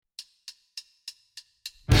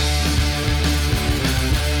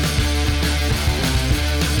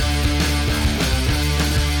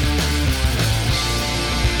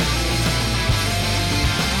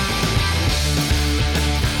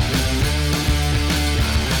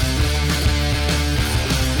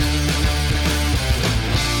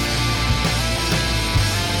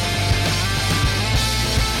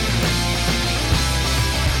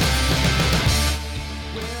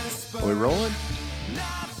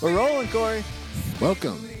We're rolling, Corey.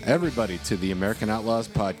 Welcome, everybody, to the American Outlaws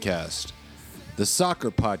Podcast, the soccer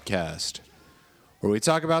podcast, where we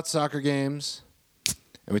talk about soccer games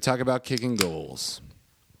and we talk about kicking goals.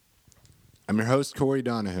 I'm your host, Corey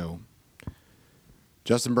Donahue.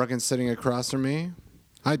 Justin Brunkin's sitting across from me.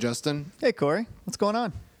 Hi, Justin. Hey, Corey. What's going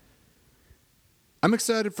on? I'm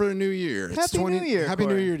excited for a new year. Happy New Year, Happy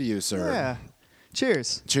Corey. New Year to you, sir. Yeah.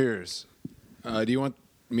 Cheers. Cheers. Do you want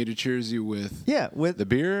me to cheers you with Yeah, with the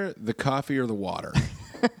beer, the coffee, or the water?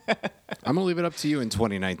 I'm going to leave it up to you in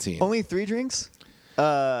 2019. only 3 drinks? We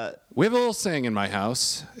have a little saying in my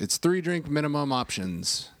house. It's 3 drink minimum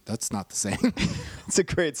options. That's not the saying. It's a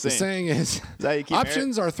great The saying. saying is how you keep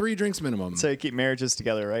options are 3 drinks minimum. So you keep marriages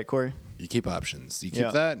together, right, Corey? You keep options. You keep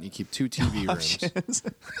Yeah. that, and you keep 2 TV rooms. Options.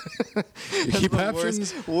 You keep The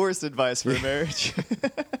options. worst advice for a marriage.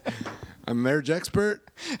 I'm a marriage expert.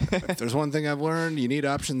 If there's one thing I've learned, you need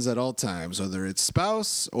options at all times, whether it's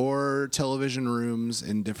spouse or television rooms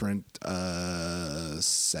in different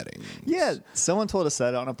settings. Yeah, someone told us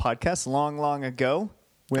that on a podcast long ago.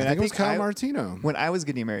 When I think it was Kyle Martino. When I was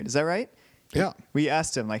getting married. Is that right? Yeah. We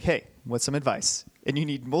asked him, like, hey, what's some advice? And you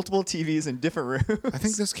need multiple TVs in different rooms. I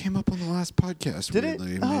think this came up on the last podcast, Did it?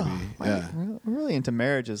 weirdly, Oh, maybe. Yeah. I'm really into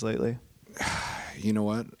marriages lately. You know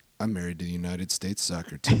what? I'm married to the United States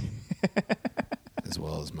soccer team, as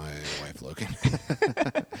well as my wife, Logan.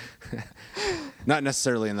 Not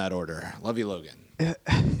necessarily in that order. Love you, Logan.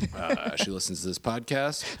 She listens to this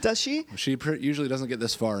podcast. Does she? She usually doesn't get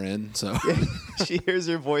this far in, so She hears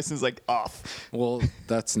your voice and is like, off. well,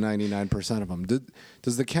 that's 99% of them.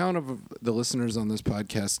 Does the count of the listeners on this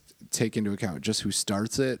podcast take into account just who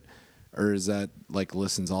starts it, or is that like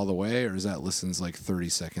listens all the way, or is that listens like 30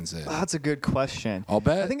 seconds in? Oh, that's a good question. I'll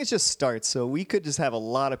bet. I think it just starts. So we could just have a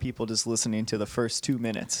lot of people just listening to the first 2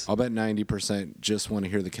 minutes. I'll bet 90% just want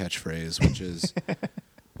to hear the catchphrase, which is,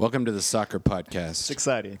 welcome to the soccer podcast. It's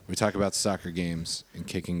exciting. We talk about soccer games and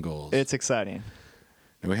kicking goals. It's exciting.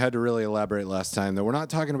 And we had to really elaborate last time that we're not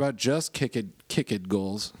talking about just kicked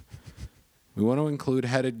goals. We want to include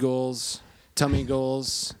headed goals, tummy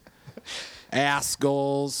goals, ass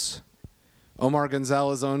goals, Omar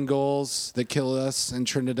Gonzalez own goals that kill us in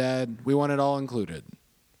Trinidad. We want it all included.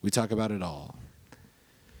 We talk about it all.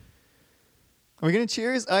 Are we going to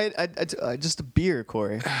cheers? Just a beer,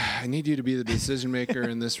 Corey. I need you to be the decision maker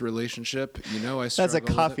in this relationship. You know I struggle That's a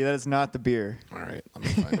with coffee. it. That is not the beer. All right, let me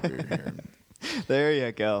find a beer here. There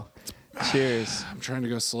you go. Cheers. I'm trying to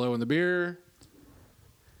go slow in the beer.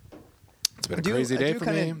 It's been a crazy day for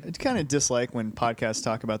me. I kind of dislike when podcasts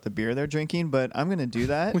talk about the beer they're drinking, but I'm going to do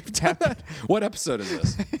that. We've done that. What episode is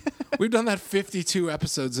this? We've done that 52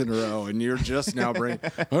 episodes in a row, and you're just now bringing.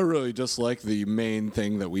 I really dislike the main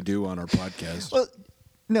thing that we do on our podcast. Well,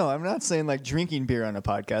 no, I'm not saying like drinking beer on a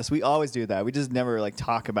podcast. We always do that. We just never like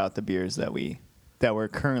talk about the beers that we're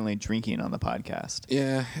currently drinking on the podcast.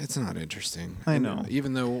 Yeah, it's not interesting. I know.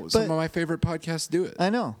 Even though some of my favorite podcasts do it. I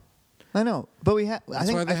know, but we have.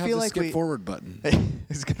 That's why they have feel the like skip forward button.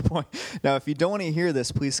 It's a good point. Now, if you don't want to hear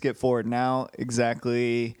this, please skip forward now.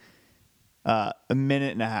 Exactly a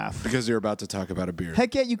minute and a half. Because you're about to talk about a beer.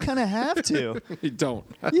 Heck yeah, you kind of have to. You don't.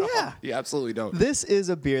 Yeah. You absolutely don't. This is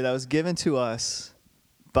a beer that was given to us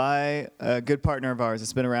by a good partner of ours.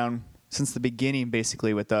 It's been around since the beginning,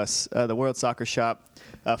 basically, with us. The World Soccer Shop,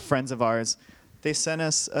 friends of ours. They sent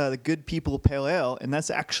us the Good People Pale Ale, and that's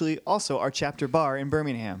actually also our chapter bar in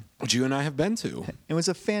Birmingham. Which you and I have been to. It was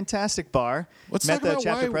a fantastic bar. Let's Met talk the about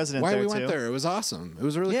chapter president why there we too. went there. It was awesome. It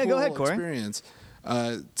was a really Yeah, cool go ahead, Corey. experience.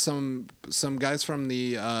 Some guys from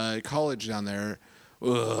the college down there,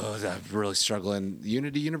 I'm really struggling.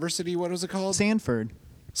 Unity University, what was it called? Sanford.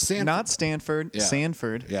 Sanford. Not Stanford. Yeah.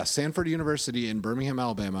 Sanford. Yeah, Sanford University in Birmingham,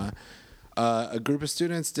 Alabama. A group of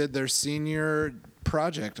students did their senior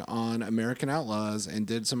project on American Outlaws and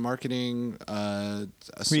did some marketing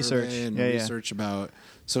Research. survey and Yeah, yeah. research about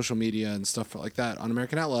social media and stuff like that on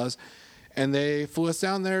American Outlaws. And they flew us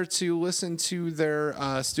down there to listen to their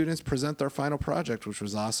students present their final project, which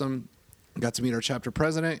was awesome. Got to meet our chapter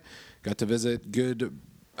president. Got to visit Good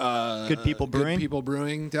People Brewing? Good People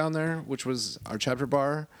Brewing down there, which was our chapter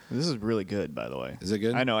bar. This is really good, by the way. Is it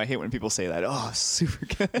good? I know. I hate when people say that. Oh, super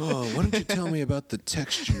good. Oh, why don't you tell me about the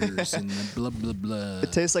textures and the blah, blah, blah.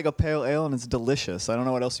 It tastes like a pale ale and it's delicious. I don't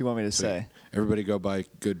know what else you want me to say. Everybody go buy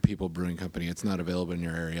Good People Brewing Company. It's not available in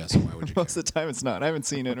your area, so why would you Most care? of the time it's not. I haven't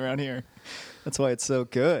seen it around here. That's why it's so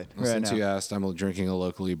good Since right you now. asked, I'm drinking a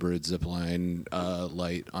locally brewed Zipline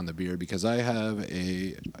light on the beer because I have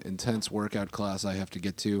a intense workout class I have to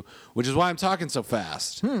get to, which is why I'm talking so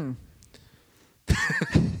fast.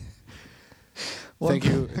 Thank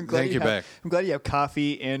you. I'm glad Thank you, Beck. I'm glad you have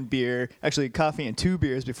coffee and beer. Actually, coffee and 2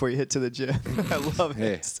 beers before you hit to the gym. I love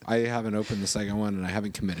Hey, it. I haven't opened the second one, and I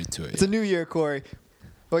haven't committed to it. It's a new year, Corey.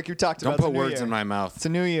 Like you talked Don't about. put words in my It's mouth, a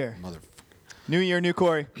new year. mother. New year, new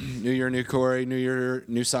Corey. New year, new Corey. New year,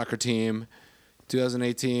 new soccer team.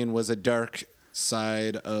 2018 was a dark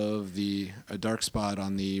spot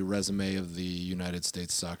on the resume of the United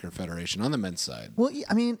States Soccer Federation on the men's side. Well,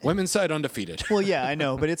 I mean, Women's side undefeated. well, yeah, I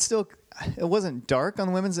know, but it's still. It wasn't dark on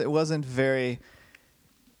the women's. It wasn't very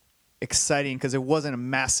exciting because it wasn't a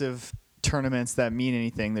massive tournaments that mean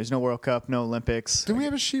anything. There's no World Cup, no Olympics. Did we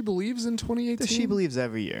have a She Believes in 2018? The She Believes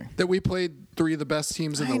every year. That we played 3 of the best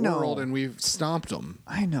teams in I the know. world, and we stomped them.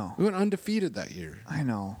 I know. We went undefeated that year. I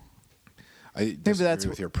know. I disagree that's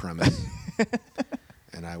with your premise.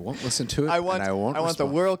 And I won't listen to it. I want the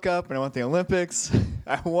respond. World Cup and I want the Olympics.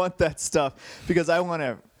 I want that stuff because I want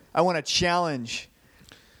to challenge.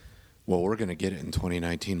 Well, we're going to get it in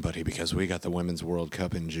 2019, buddy, because we got the Women's World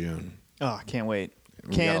Cup in June. Oh, can't wait.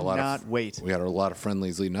 We got a lot Cannot wait. We got a lot of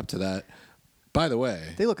friendlies leading up to that. By the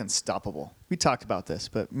way, They look unstoppable. We talked about this,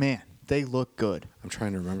 but man, they look good. I'm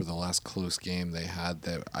trying to remember the last close game they had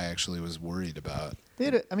that I actually was worried about. They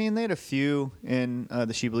had a few in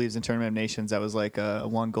the She Believes in Tournament of Nations that was like a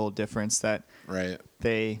 1-goal difference that Right.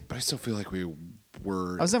 they. But I still feel like we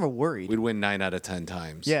were. I was never worried. We'd win 9 out of 10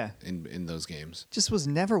 times. Yeah. In those games. Just was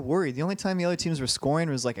never worried. The only time the other teams were scoring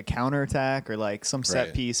was like a counterattack or like some set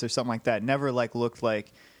Right. piece or something like that. Never like looked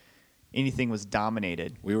like anything was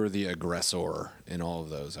dominated. We were the aggressor in all of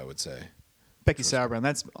those, I would say. Becky Sauerbrunn,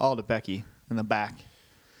 that's all to Becky in the back.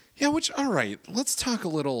 Yeah, all right, let's talk a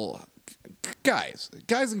little, guys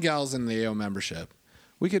and gals in the AO membership.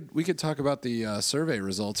 We could talk about the survey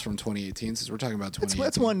results from 2018 since we're talking about 2018.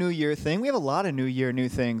 That's one New Year thing. We have a lot of New Year, new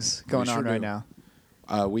things going sure on right do.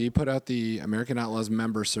 now. We put out the American Outlaws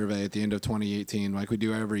member survey at the end of 2018, like we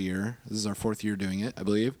do every year. This is our 4th year doing it, I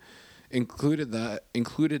believe.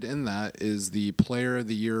 Included in that is the Player of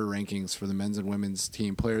the Year rankings for the men's and women's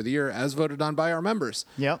team Player of the Year, as voted on by our members.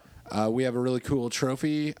 Yep. We have a really cool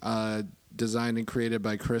trophy designed and created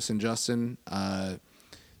by Chris and Justin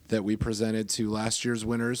that we presented to last year's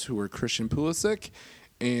winners, who were Christian Pulisic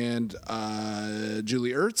and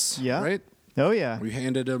Julie Ertz. Yeah. Right? Oh, yeah. We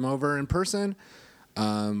handed them over in person.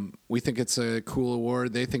 We think it's a cool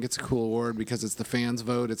award. They think it's a cool award because it's the fans'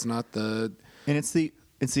 vote. It's not the... And it's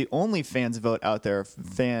the only fans vote out there,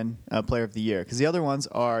 fan player of the year, because the other ones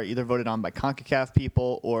are either voted on by CONCACAF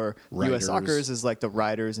people or Writers. U.S. Soccer's is like the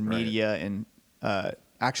writers and Right. media and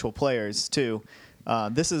actual players too.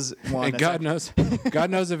 This is one. And God knows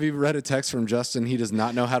if you've read a text from Justin, he does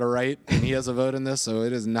not know how to write, and he has a vote in this, so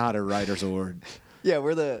it is not a writer's award. Yeah,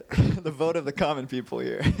 we're the the vote of the common people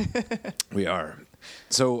here. We are.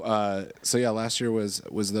 So yeah, last year was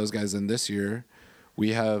those guys, and this year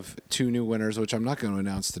we have 2 new winners, which I'm not going to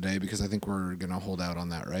announce today because I think we're going to hold out on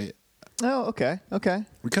that, right? Oh, okay.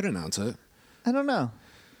 We could announce it. I don't know.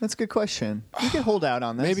 That's a good question. We can hold out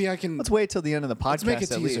on this. Maybe I can. Let's wait till the end of the podcast. Let's make a at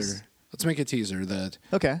teaser. least. Let's make a teaser that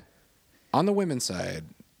Okay. on the women's side,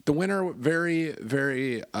 the winner very,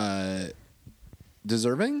 very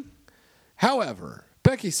deserving. However,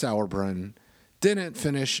 Becky Sauerbrunn didn't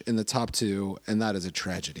finish in the top 2, and that is a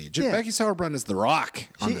tragedy. Yeah. Becky Sauerbrunn is the rock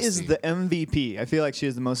on She this is team. the MVP. I feel like she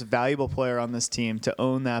is the most valuable player on this team to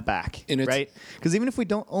own that back, And it's- right? Because even if we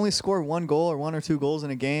don't only score 1 goal or 1 or 2 goals in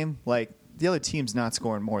a game, like the other team's not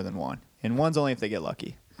scoring more than 1, and 1's only if they get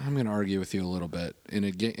lucky. I'm going to argue with you a little bit. In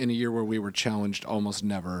a year where we were challenged almost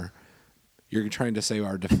never, you're trying to say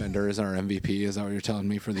our defender is our MVP? Is that what you're telling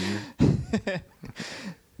me for the year?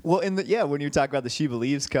 Well, when you talk about the She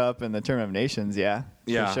Believes Cup and the Tournament of Nations, Yeah.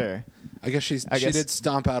 for sure. I guess she guess did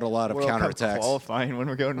stomp out a lot of World Cup counterattacks, qualifying when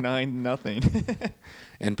we're going 9-0.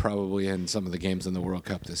 and probably in some of the games in the World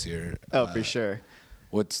Cup this year. Oh, for sure.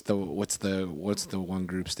 What's the one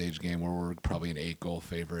group stage game where we're probably an 8-goal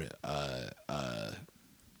favorite?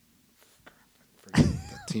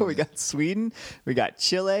 We got Sweden, we got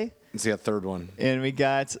Chile, Let's see a third one. and we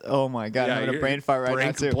got, oh my God, Yeah, I'm having a you're brain fart right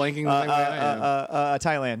now, too. blanking the same way I am.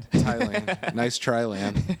 Thailand. Thailand. Nice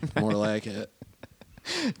Tryland. More like it.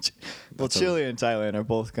 Well, Chile and Thailand are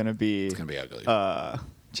both going to be It's going to be ugly.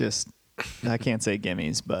 just, I can't say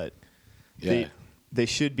gimmies, but yeah. they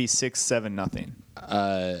should be 6-7-0.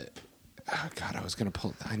 Oh God,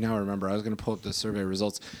 I now remember. I was going to pull up the survey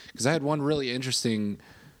results because I had one really interesting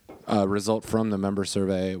result from the member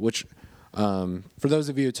survey, which for those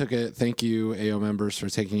of you who took it, thank you, AO members, for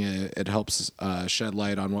taking it. It helps shed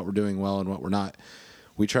light on what we're doing well and what we're not.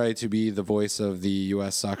 We try to be the voice of the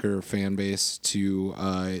U.S. soccer fan base to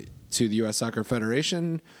the U.S. Soccer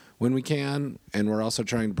Federation when we can, and we're also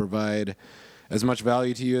trying to provide as much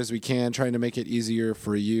value to you as we can, trying to make it easier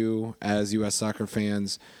for you as U.S. soccer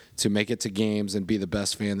fans to make it to games and be the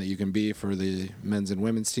best fan that you can be for the men's and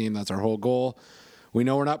women's team. That's our whole goal. We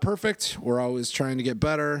know we're not perfect. We're always trying to get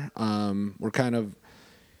better. We're kind of,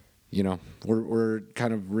 we're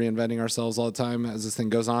kind of reinventing ourselves all the time as this thing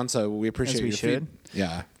goes on. So we appreciate your feedback.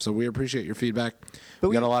 Yeah. So we appreciate your feedback. But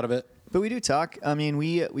we got a lot of it. But we do talk. I mean,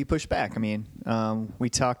 we push back. I mean, we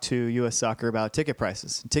talk to U.S. Soccer about ticket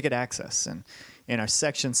prices, and ticket access, and our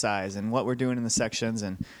section size, and what we're doing in the sections,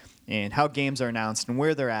 and how games are announced, and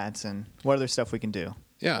where they're at, and what other stuff we can do.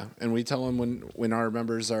 Yeah, and we tell them when our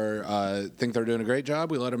members are think they're doing a great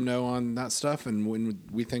job, we let them know on that stuff, and when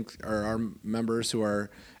we think our members who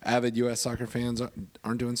are avid U.S. soccer fans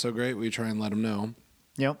aren't doing so great, we try and let them know.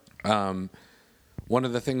 Yep. One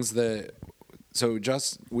of the things that So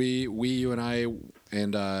you and I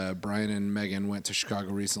and Brian and Megan went to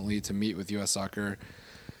Chicago recently to meet with U.S. Soccer,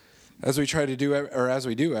 as we try to do, or as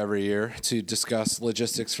we do every year, to discuss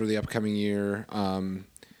logistics for the upcoming year, and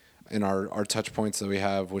our touch points that we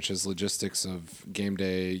have, which is logistics of game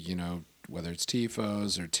day, whether it's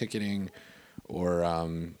TIFOs or ticketing or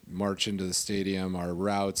march into the stadium, our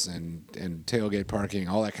routes and tailgate parking,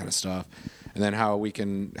 all that kind of stuff, and then how we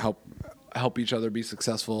can help each other be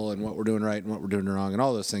successful and what we're doing right and what we're doing wrong and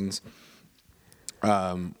all those things.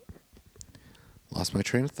 Lost my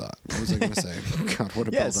train of thought. What was I going to say? God, what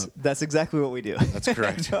a build-up. That's exactly what we do. That's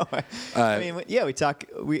correct. No, I mean, yeah, we talk,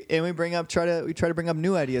 we try to bring up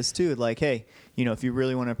new ideas too. Like, hey, if you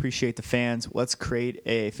really want to appreciate the fans, let's create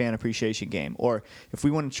a fan appreciation game. Or if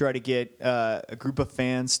we want to try to get a group of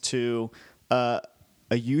fans to a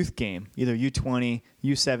youth game, either U20,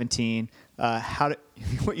 U17,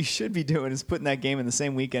 what you should be doing is putting that game in the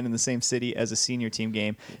same weekend in the same city as a senior team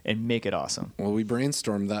game and make it awesome. Well, we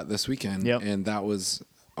brainstormed that this weekend, and that was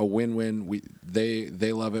a win-win.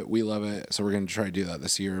 They love it, we love it, so we're going to try to do that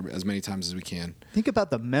this year as many times as we can. Think about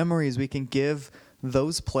the memories we can give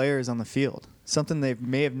those players on the field, something they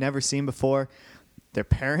may have never seen before. Their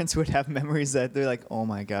parents would have memories that they're like, oh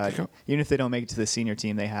my God. Even if they don't make it to the senior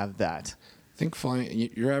team, they have that. Think flying,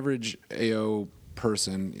 your average AO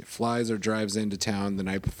person flies or drives into town the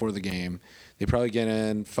night before the game. They probably get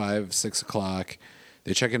in 5, 6 o'clock.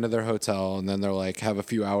 They check into their hotel, and then they're like, have a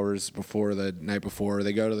few hours before the night before.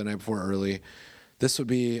 They go to the night before early. This would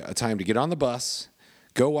be a time to get on the bus,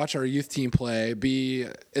 go watch our youth team play, be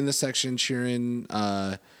in the section cheering,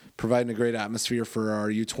 providing a great atmosphere for our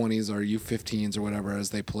U20s, our U15s, or whatever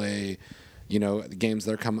as they play. The games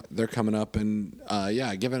they're coming up, and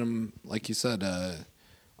giving them, like you said,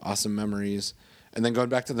 awesome memories, and then going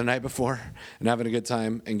back to the night before and having a good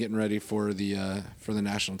time and getting ready for the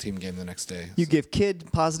national team game the next day. You give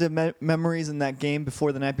kid positive memories in that game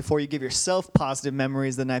before the night before. You give yourself positive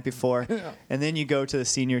memories the night before, and then you go to the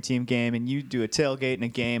senior team game and you do a tailgate in a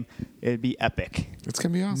game. It'd be epic. It's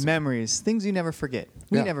gonna be awesome. Memories, things you never forget.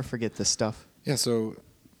 We never forget this stuff. Yeah. So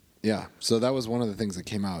that was one of the things that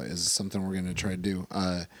came out is something we're going to try to do.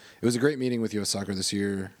 It was a great meeting with U.S. Soccer this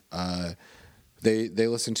year. They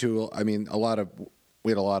listened to, we had a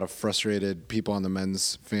lot of frustrated people on the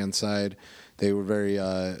men's fan side. They were very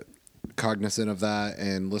cognizant of that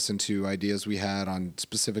and listened to ideas we had on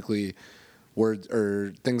specifically words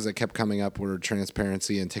or things that kept coming up were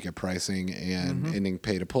transparency and ticket pricing and ending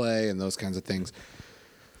pay to play and those kinds of things.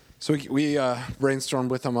 So we brainstormed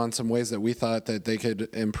with them on some ways that we thought that they could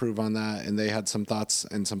improve on that, and they had some thoughts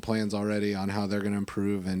and some plans already on how they're going to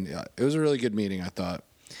improve. And it was a really good meeting, I thought.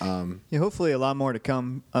 Hopefully a lot more to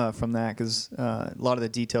come from that because a lot of the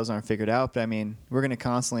details aren't figured out. But, we're going to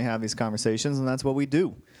constantly have these conversations, and that's what we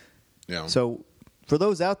do. Yeah. So for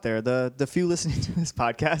those out there, the few listening to this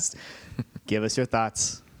podcast, give us your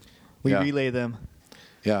thoughts. We relay them.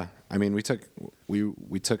 Yeah. We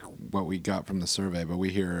took what we got from the survey, but we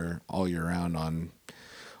hear all year round on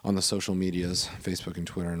the social medias, Facebook and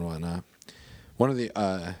Twitter and whatnot. One of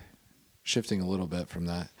the shifting a little bit from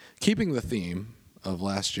that, keeping the theme of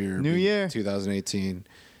last year, New Year 2018,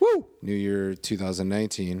 Woo! New Year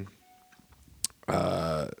 2019.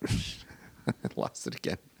 Lost it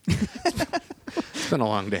again. It's been a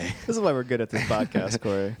long day. This is why we're good at this podcast,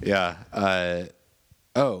 Corey. Yeah.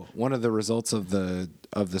 One of the results of the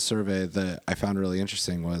survey that I found really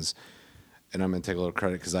interesting was, and I'm going to take a little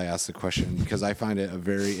credit because I asked the question because I find it a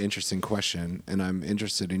very interesting question, and I'm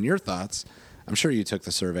interested in your thoughts. I'm sure you took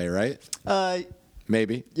the survey, right?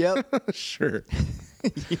 Maybe. Yep. Sure.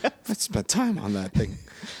 Yep. I spent time on that thing.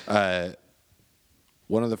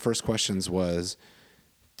 One of the first questions was,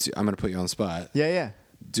 I'm going to put you on the spot. Yeah.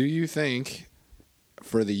 Do you think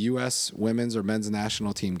for the U.S. women's or men's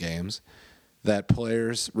national team games that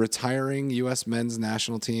players retiring U.S. men's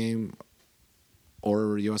national team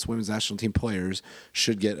or U.S. women's national team players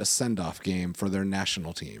should get a send-off game for their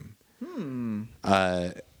national team.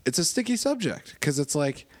 It's a sticky subject because it's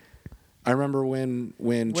like, I remember when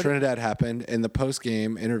Trinidad happened, in the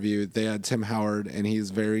post-game interview, they had Tim Howard, and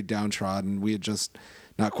he's very downtrodden. We had just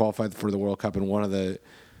not qualified for the World Cup, and one of the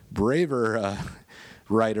braver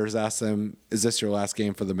writers asked him, "Is this your last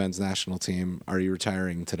game for the men's national team? Are you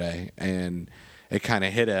retiring today?" And it kind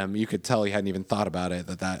of hit him. You could tell he hadn't even thought about it,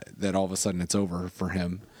 that all of a sudden it's over for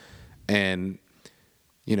him. And,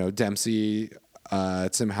 Dempsey,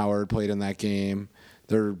 Tim Howard played in that game.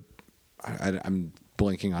 I'm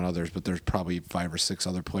blanking on others, but there's probably 5 or 6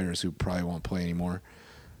 other players who probably won't play anymore.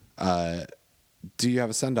 Do you have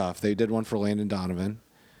a send-off? They did one for Landon Donovan.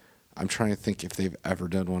 I'm trying to think if they've ever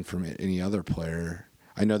done one for any other player.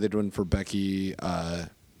 I know they did one for Becky. Yeah,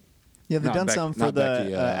 they've done some for the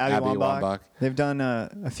Becky, Abby Wambach. Wambach. They've done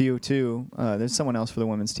a few too. There's someone else for the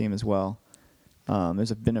women's team as well.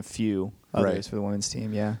 There's been a few others for the women's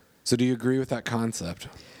team. Yeah. So do you agree with that concept?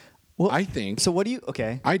 Well, I think. So what do you?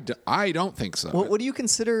 Okay. I don't think so. What do you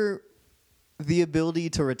consider the ability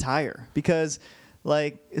to retire? Because,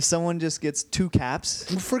 like, if someone just gets 2 caps,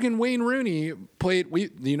 Friggin' Wayne Rooney played.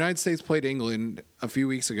 The United States played England a few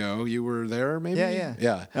weeks ago. You were there, maybe?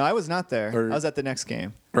 yeah. No, I was not there. I was at the next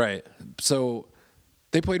game. Right. So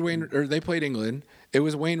they played England. It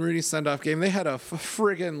was Wayne Rooney's send-off game. They had a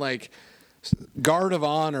friggin' like guard of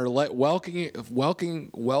honor welcoming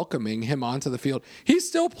him onto the field. He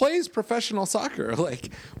still plays professional soccer.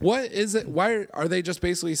 Like, what is it? Why are they just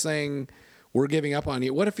basically saying we're giving up on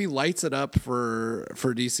you? What if he lights it up for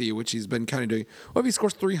DC, which he's been kind of doing? What if he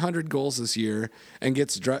scores 300 goals this year and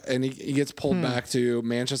he gets pulled back to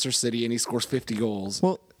Manchester City and he scores 50 goals?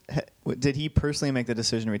 Well, did he personally make the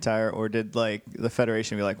decision to retire, or did like the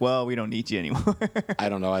federation be like, "Well, we don't need you anymore"? I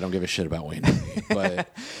don't know. I don't give a shit about Wayne Rooney, but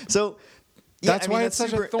so. That's why it's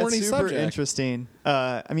such a thorny super subject. Interesting.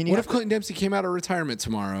 What if Clinton Dempsey came out of retirement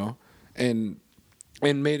tomorrow and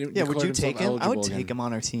made it? Yeah, would you take him? I would take him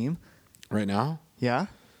on our team right now. Yeah,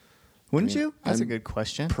 wouldn't you? That's a good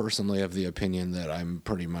question. Personally, of the opinion that I'm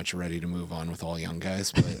pretty much ready to move on with all young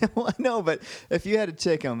guys. But well, no, but if you had to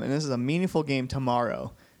take him, and this is a meaningful game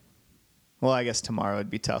tomorrow. Well, I guess tomorrow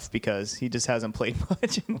would be tough because he just hasn't played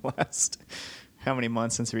much in the last. How many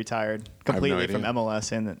months since he retired completely from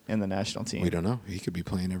MLS and the national team? We don't know. He could be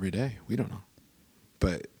playing every day. We don't know.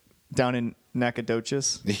 But down in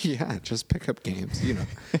Nacogdoches? Yeah, just pick up games.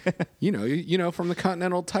 You know from the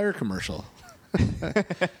Continental Tire commercial.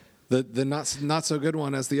 the not so good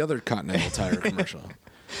one as the other Continental Tire commercial.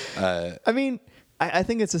 I mean, I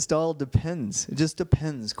think it's just all depends. It just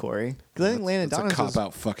depends, Corey. Because I think Landon Donovan's a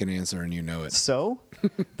cop-out fucking answer, and you know it. So?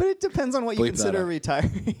 But it depends on what you consider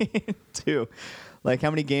retiring, too. Like,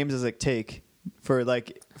 how many games does it take for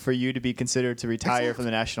you to be considered to retire from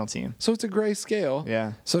the national team? So it's a gray scale.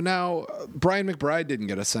 Yeah. So now Brian McBride didn't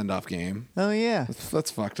get a send-off game. Oh, yeah.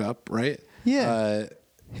 That's fucked up, right? Yeah.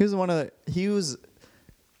 He was one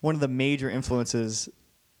of the major influences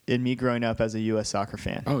in me growing up as a U.S. soccer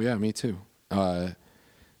fan. Oh, yeah, me too. I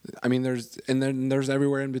mean, there's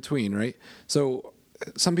everywhere in between, right? So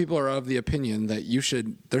some people are of the opinion that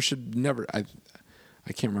there should never. I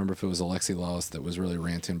can't remember if it was Alexi Lawless that was really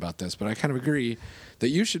ranting about this, but I kind of agree that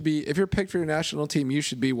you should be, if you're picked for your national team, you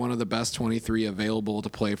should be one of the best 23 available to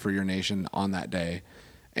play for your nation on that day,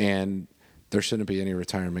 and there shouldn't be any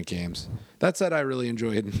retirement games. That said, I really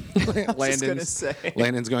enjoyed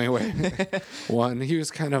Landon's going away. He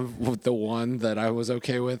was kind of the one that I was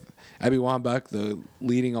okay with. Abby Wambach, the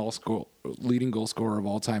leading goal scorer of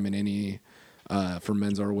all time in any for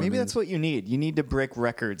men's or women's. Maybe that's what you need. You need to break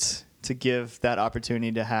records to give that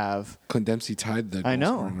opportunity to have. Clint Dempsey tied the goal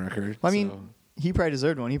scoring record. Well, I mean, he probably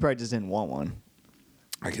deserved one. He probably just didn't want one.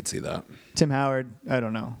 I could see that. Tim Howard, I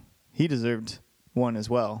don't know. He deserved one as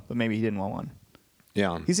well, but maybe he didn't want one.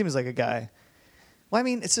 Yeah. He seems like a guy. Well, I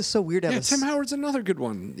mean, it's just so weird to have Tim Howard's another good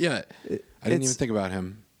one. Yeah. I didn't even think about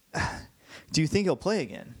him. Do you think he'll play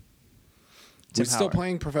again? He's still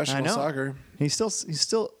playing professional soccer. He's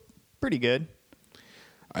still pretty good.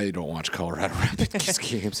 I don't watch Colorado Rapids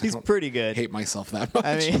games. He's pretty good. Hate myself that much.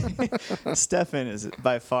 I mean, Stefan is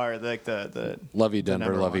by far like the love you,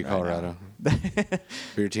 Denver. Love you, Colorado. Right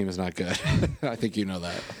your team is not good. I think you know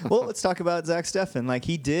that. Well, let's talk about Zach Stefan. Like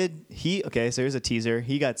okay, so here's a teaser.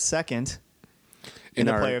 He got second in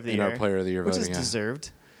the Player of the Year. In our Player of the Year which voting, is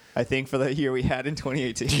deserved. I think, for the year we had in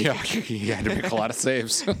 2018. Yeah, he had to make a lot of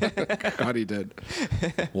saves. God, he did.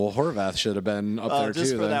 Well, Horvath should have been up there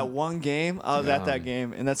just too. for then. that one game, I was at that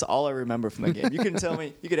game, and that's all I remember from that game. You can tell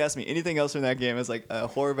me, you could ask me anything else from that game. It's like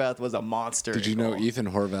Horvath was a monster. Did you know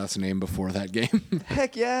Ethan Horvath's name before that game?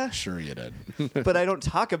 Heck yeah. Sure you did. But I don't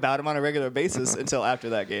talk about him on a regular basis until after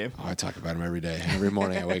that game. Oh, I talk about him every day. Every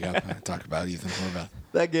morning I wake up, I talk about Ethan Horvath.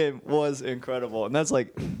 That game was incredible, and that's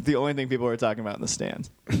like the only thing people were talking about in the stands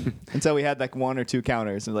until we had like one or two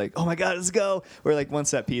counters and like, oh my god, let's go. We're like one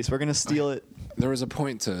set piece. We're gonna steal it. There was a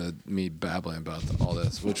point to me babbling about all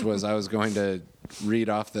this, which was I was going to read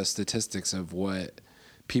off the statistics of what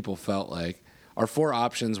people felt like. Our 4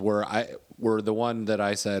 options were the one that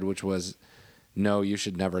I said, which was no, you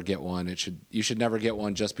should never get one. You should never get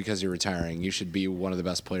one just because you're retiring. You should be one of the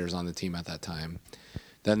best players on the team at that time.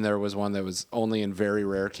 Then there was one that was only in very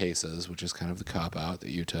rare cases, which is kind of the cop-out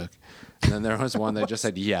that you took. And then there was one that just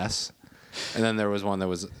said yes. And then there was one that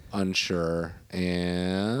was unsure.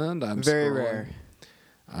 And I'm Very scrolling. rare.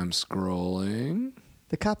 I'm scrolling.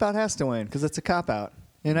 The cop out has to win because it's a cop out,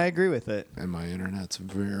 and I agree with it. And my internet's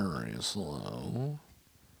very slow.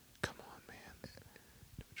 Come on, man.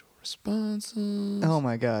 Individual responses. Oh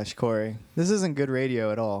my gosh, Corey, this isn't good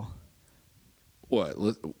radio at all. What?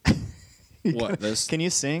 What? This Can you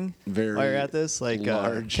sing very while you're at this? Like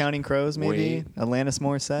large Counting Crows, maybe? Alanis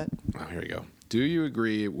Morissette? Oh, here we go. Do you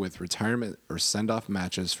agree with retirement or send-off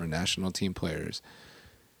matches for national team players?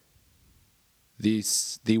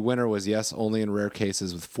 The winner was yes, only in rare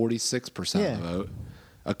cases with 46% Yeah. of the vote.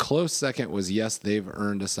 A close second was yes, they've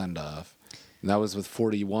earned a send-off. And that was with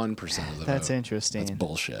 41% of the vote. That's interesting. That's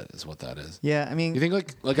bullshit is what that is. Yeah, I mean, You think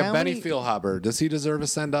like a how Benny many- Feilhaber, does he deserve a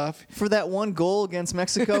send-off? for that one goal against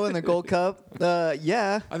Mexico in the Gold Cup,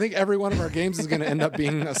 yeah. I think every one of our games is going to end up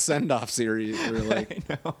being a send-off series. Or like,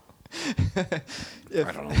 I know.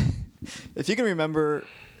 I don't know. If you can remember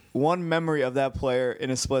one memory of that player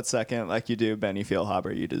in a split second like you do Benny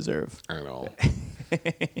Feilhaber, you deserve. I don't know.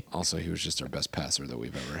 Also, he was just our best passer that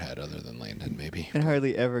we've ever had, other than Landon, maybe. And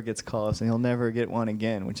hardly ever gets calls, and he'll never get one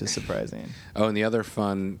again, which is surprising. Oh, and the other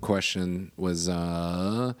fun question was,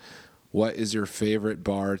 what is your favorite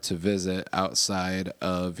bar to visit outside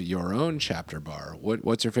of your own chapter bar?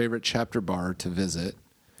 What's your favorite chapter bar to visit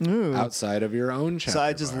Ooh. outside of your own chapter So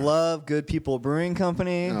I just bar? love Good People Brewing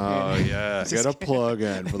Company. Oh, yeah. Get a plug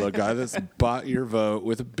in for the guy that's bought your vote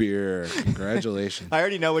with a beer. Congratulations. I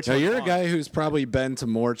already know which Now, one. you're a guy who's probably been to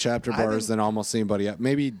more chapter bars than almost anybody else.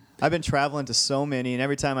 Maybe I've been traveling to so many, and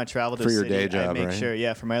every time I travel to For a your city, day I job, make right?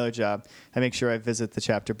 sure, for my other job, I make sure I visit the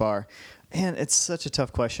chapter bar. And it's such a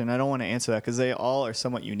tough question. I don't want to answer that because they all are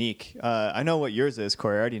somewhat unique. I know what yours is,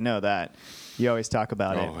 Corey. I already know that. You always talk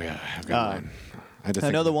about it. Oh, yeah. I've got mine.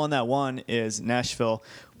 I know the one that won is Nashville,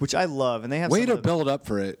 which I love, and they have Way some to of the- build up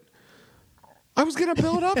for it. I was going to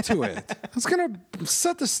build up to it. I was going to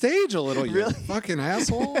set the stage a little, you Really? fucking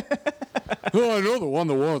asshole. Oh, I know the one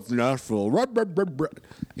that won with Nashville.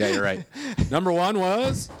 Yeah, you're right. Number 1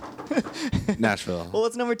 was Nashville. Well,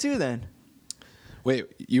 what's number 2 then? Wait,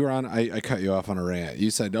 you were on. I cut you off on a rant.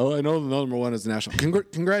 You said, "Oh, I know the number 1 is Nashville."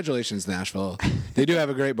 Congratulations, Nashville. They do have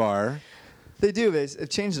a great bar. They do. It's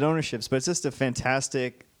changed ownerships, but it's just a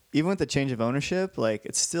fantastic. Even with the change of ownership, like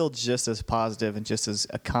it's still just as positive and just as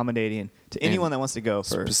accommodating to anyone that wants to go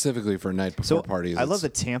for. Specifically for night before So parties. I love the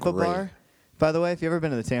it's Tampa great. bar. By the way, if you have ever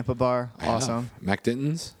been to the Tampa bar, I have. awesome.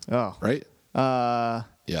 McDinton's, Oh, right?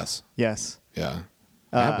 Yes. yes. Yeah.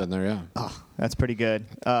 I've been there. Yeah. Oh, that's pretty good.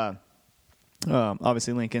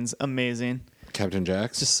 Obviously, Lincoln's amazing. Captain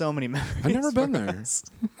Jack's. Just so many memories. I've never been for there. us.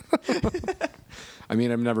 I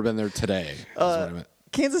mean, I've never been there today. Is what I meant.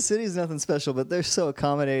 Kansas City is nothing special, but they're so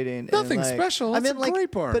accommodating. and, Nothing like, special. It's a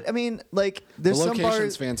great bar. But I mean, like, The there's some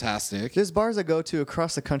location's bars. fantastic. There's bars I go to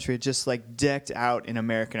across the country just like decked out in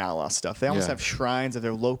American Outlaw stuff. They almost Yeah. have shrines of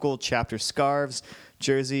their local chapter scarves,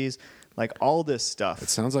 jerseys, like all this stuff. It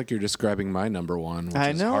sounds like you're describing my number 1, which I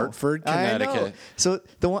is know. Hartford, I know. Connecticut. So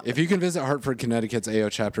the one. If you can visit Hartford, Connecticut's AO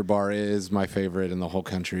chapter bar is my favorite in the whole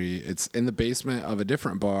country. It's in the basement of a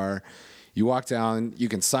different bar. You walk down, you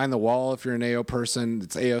can sign the wall if you're an AO person.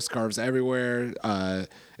 It's AO scarves everywhere.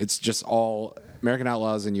 It's just all American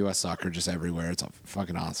Outlaws and U.S. Soccer just everywhere. It's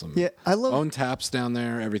fucking awesome. Yeah, I love- Own taps down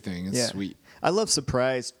there, everything. It's sweet. I love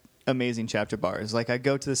surprise amazing chapter bars. Like I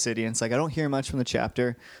go to the city and it's like I don't hear much from the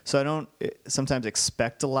chapter, so I don't sometimes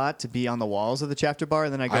expect a lot to be on the walls of the chapter bar.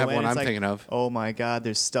 And then I go have in one and it's I'm like, thinking of. oh my god,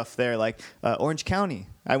 there's stuff there. Like Orange County,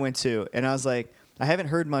 I went to, and I was like, I haven't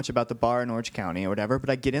heard much about the bar in Orange County or whatever, but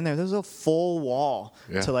I get in there. There's a full wall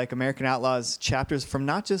Yeah. to like American Outlaws chapters from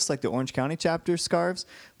not just like the Orange County chapter scarves,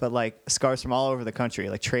 but like scarves from all over the country,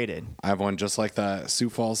 like traded. I have one just like that, Sioux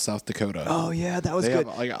Falls, South Dakota. Oh yeah, that was they good.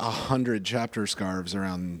 have like 100 chapter scarves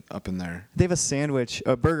around up in there. They have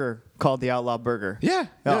a burger called the Outlaw Burger. Yeah,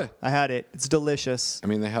 Oh, yeah. I had it. It's delicious. I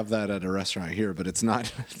mean, they have that at a restaurant here, but it's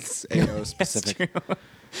not it's AO specific.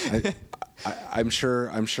 I'm sure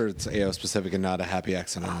it's AO specific and not a happy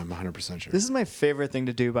accident. I'm 100% sure. This is my favorite thing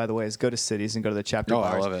to do, by the way, is go to cities and go to the chapter Oh,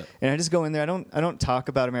 I bars. love it. And I just go in there. I don't talk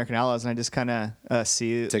about American Outlaws, and I just kind of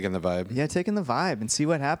see Taking the vibe. Yeah, taking the vibe and see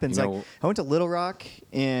what happens. You Like know- I went to Little Rock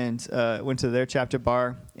and went to their chapter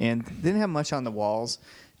bar and they didn't have much on the walls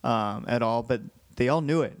at all, but they all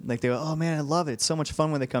knew it. Like they were, oh man, I love it. It's so much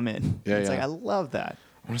fun when they come in. Yeah, It's yeah. like I love that.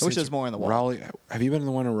 I wanna say wish it's there's more on the wall. Raleigh. Have you been to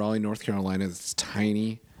the one in Raleigh, North Carolina? It's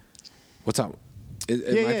tiny. What's up? Am I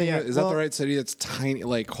thinking yeah. Is that Well- the right city? It's tiny,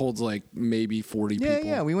 like holds like maybe 40 Yeah, people.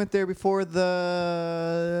 yeah. We went there before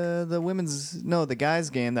the guys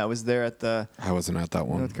game that was there at the I wasn't at that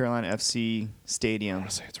one. North Carolina FC Stadium. I want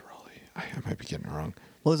to say it's Raleigh. I might be getting it wrong.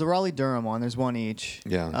 Well, there's a Raleigh Durham one. There's one each.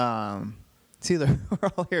 Yeah. It's either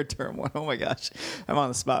Raleigh or Durham one. Oh my gosh, I'm on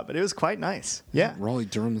the spot, but it was quite nice. Yeah, Raleigh,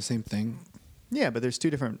 Durham, the same thing. yeah, but there's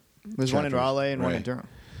two different. There's one in Chapters, Raleigh and one in right. Durham.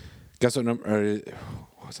 Guess what number?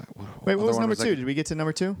 What was that? Wait, what other was one number two? like- Did we get to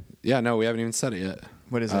number two? Yeah, no, we haven't even said it yet.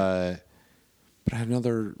 What is it? But I had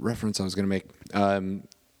another reference I was going to make.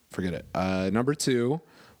 Forget it. Number 2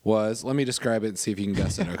 was, let me describe it and see if you can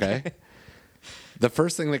guess it, okay? The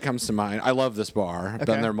first thing that comes to mind, I love this bar. I've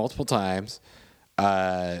Okay. been there multiple times.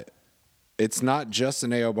 It's not just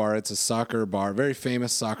an AO bar, it's a soccer bar, very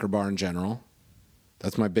famous soccer bar in general.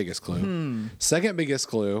 That's my biggest clue. Second biggest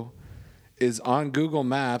clue is on Google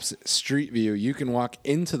Maps, Street View, you can walk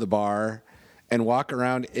into the bar and walk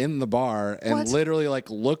around in the bar and What? literally like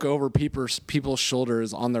look over people's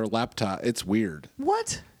shoulders on their laptop. It's weird.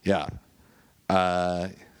 What? Yeah.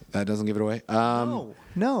 That doesn't give it away. No.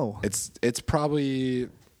 It's probably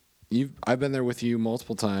I've been there with you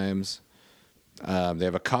multiple times. They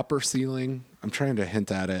have a copper ceiling. I'm trying to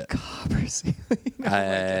hint at it. Copper ceiling.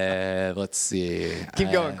 Let's see.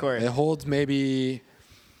 Keep going, Corey. It holds maybe.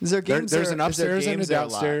 Is there games there's there? an Is there upstairs and a games there lot?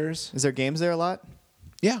 downstairs. Is there games there a lot?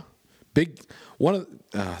 Yeah, big one of.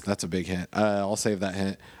 That's a big hint. I'll save that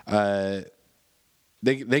hint.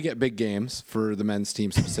 They get big games for the men's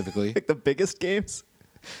team specifically Like the biggest games?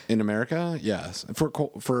 in America. Yes,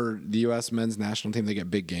 for the U.S. men's national team, they get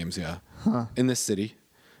big games. Yeah, in this city.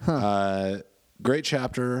 Great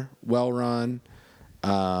chapter, well run. They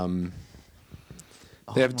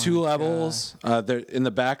have 2 levels. There in the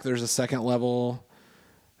back. There's a second level.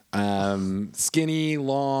 Skinny,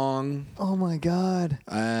 long. Oh my god.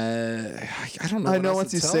 I don't know. I what know else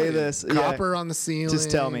once to you tell say you. this, yeah. Copper on the ceiling.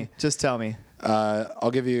 Just tell me. Just tell me.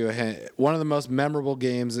 I'll give you a hint. One of the most memorable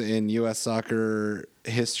games in U.S. soccer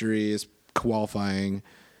history is qualifying.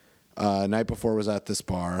 Night before was at this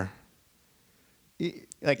bar.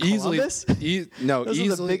 Like Easily, Columbus? no, Those are the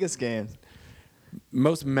easily biggest games.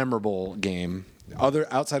 most memorable game.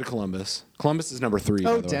 Outside of Columbus. Columbus is number 3. Oh,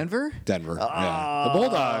 by the way. Denver? Denver. Yeah, the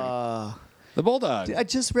Bulldog. The Bulldog. Dude, I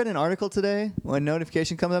just read an article today when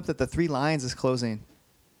notification comes up that the Three Lions is closing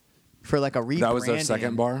for like a rebranding. That was their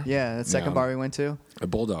second bar? Yeah, that second Yeah. bar we went to. A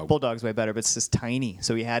Bulldog. Bulldog's way better, but it's just tiny,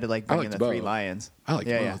 so we had to like bring in liked the Three both. Lions. I liked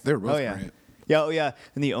yeah, both. Yeah. They were both oh, yeah. great. Yeah, oh yeah,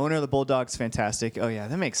 and the owner of the Bulldog's fantastic. Oh yeah,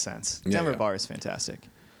 that makes sense. Yeah, Denver yeah. bar is fantastic.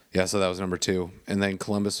 Yeah, so that was number 2, and then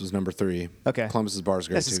Columbus was number 3. Okay. Columbus's bar is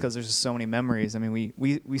great That's just too. because there's just so many memories. I mean,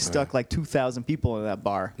 we stuck like 2,000 people in that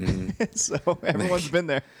bar, so everyone's been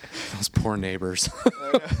there. Those poor neighbors.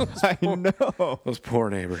 I know. Those poor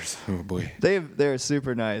neighbors. Oh boy. They're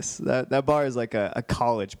super nice. That bar is like a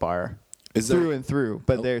college bar Is through there? and through,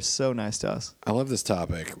 but they're so nice to us. I love this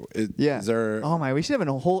topic. Yeah. Is there? Oh my, we should have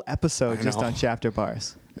a whole episode I just know. on chapter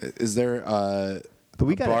bars. Is there But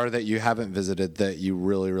we a got bar that you haven't visited that you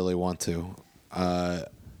really, really want to?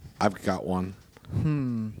 I've got one.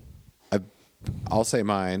 I'll say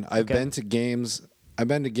mine. I've Okay. been to games. I've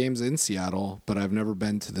been to games in Seattle, but I've never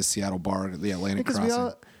been to the Seattle bar, the Atlantic because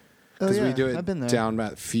Crossing. we do it I've been there. down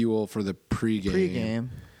at Fuel for the pregame.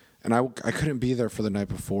 Pre-game. And I couldn't be there for the night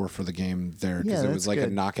before for the game there because Yeah, it was that's like a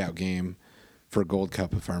good. knockout game for Gold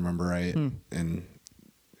Cup, if I remember right. And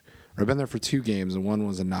I've been there for 2 games, and one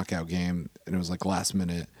was a knockout game, and it was like last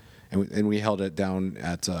minute, and we held it down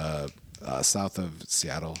at south of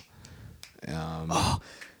Seattle.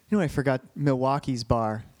 You know, I forgot Milwaukee's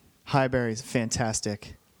bar, Highbury's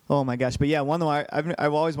fantastic. Oh my gosh! But yeah, one though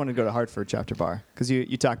I've always wanted to go to Hartford Chapter Bar because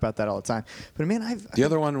you talk about that all the time. But man, The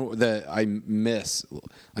other one that I miss,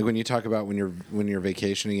 like when you talk about when you're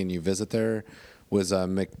vacationing and you visit there, was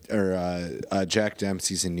Jack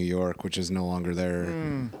Dempsey's in New York, which is no longer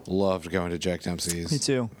there. Loved going to Jack Dempsey's. Me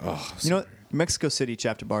too. Oh, you know what? Mexico City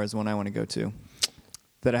Chapter Bar is the one I want to go to.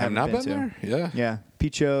 That I have haven't not been to. there. Yeah. Yeah.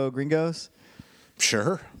 Picho Gringos.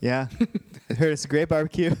 Sure. Yeah. I heard it's a great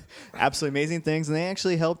barbecue. Absolutely amazing things. And they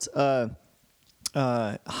actually helped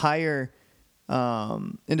hire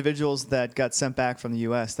individuals that got sent back from the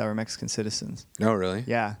U.S. that were Mexican citizens. Oh, really?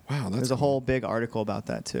 Yeah. Wow, that's There's a cool. whole big article about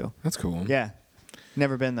that, too. That's cool. Yeah.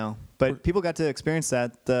 Never been, though. But people got to experience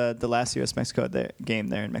that the last U.S.-Mexico game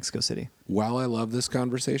there in Mexico City. While I love this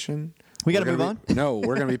conversation, We gotta we're move gonna on? No,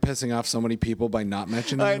 we're going to be pissing off so many people by not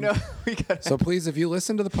mentioning I them. know. We got So please, if you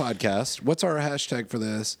listen to the podcast, what's our hashtag for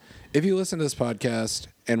this? If you listen to this podcast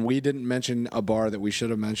and we didn't mention a bar that we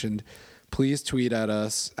should have mentioned, please tweet at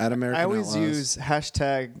us at American I always Outlaws. use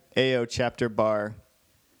hashtag AO Chapter Bar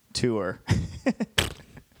Tour.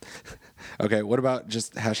 Okay, what about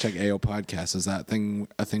just hashtag AO podcast? Is that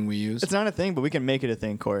a thing we use? It's not a thing, but we can make it a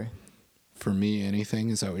thing, Corey. For me, anything?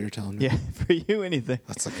 Is that what you're telling me? Yeah, for you, anything.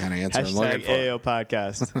 That's the kind of answer I'm looking Hashtag for. AO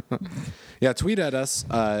Podcast. Yeah, tweet at us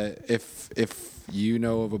if you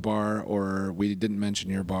know of a bar or we didn't mention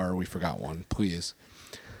your bar, we forgot one. Please.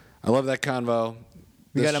 I love that convo.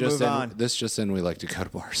 We This gotta just move in- on. This just in, we like to go to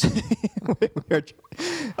bars.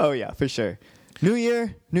 Oh, yeah, for sure. New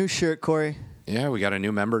year, new shirt, Corey. Yeah, we got a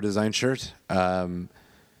new member design shirt.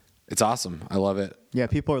 It's awesome. I love it. Yeah,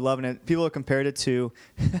 people are loving it. People have compared it to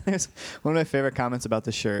one of my favorite comments about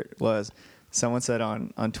the shirt was someone said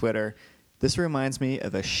on Twitter, "This reminds me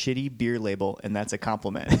of a shitty beer label, and that's a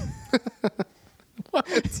compliment."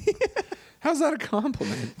 How's that a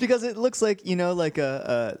compliment? Because it looks like, like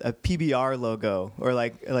a PBR logo or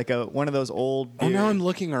like one of those old Oh, beer. now I'm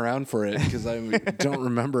looking around for it because I don't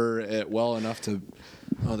remember it well enough to.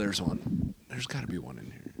 Oh, there's one. There's got to be one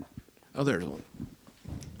in here. Oh, there's one.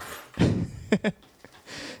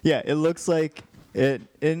 Yeah, it looks like it,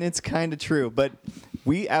 and it's kind of true, but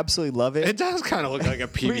we absolutely love it. It does kind of look like a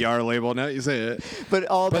PBR label now you say it. But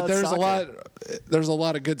all about But there's soccer. there's a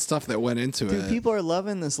lot of good stuff that went into Dude, it. people are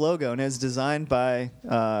loving this logo, and it's designed by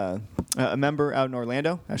a member out in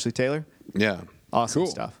Orlando, Ashley Taylor. Yeah. Awesome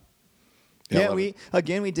Cool. stuff. Yeah, I Yeah,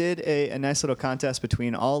 love we did a nice little contest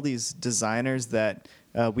between all these designers that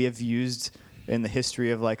we have used in the history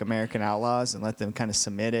of like American Outlaws, and let them kind of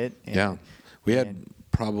submit it. And, Yeah. We had and-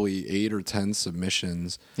 probably 8 or 10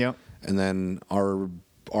 submissions. Yep. And then our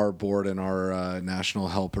board and our national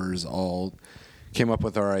helpers all came up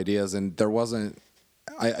with our ideas, and there wasn't.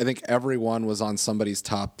 I think everyone was on somebody's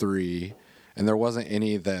top 3, and there wasn't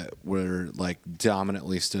any that were like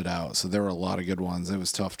dominantly stood out. So there were a lot of good ones. It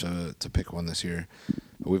was tough to pick one this year,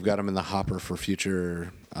 but we've got them in the hopper for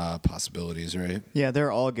future possibilities. Right? Yeah,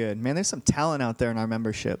 they're all good. Man, there's some talent out there in our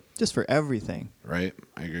membership, just for everything. Right.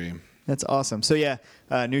 I agree. That's awesome. So yeah,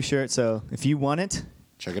 new shirt. So if you want it,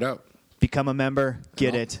 Check it out. become a member,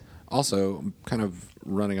 get it. Also, kind of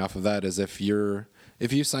running off of that is if you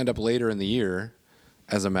signed up later in the year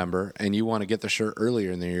as a member and you want to get the shirt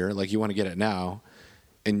earlier in the year, like you want to get it now,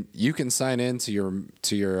 and you can sign in to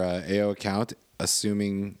your AO account,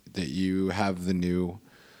 assuming that you have the new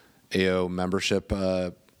AO membership.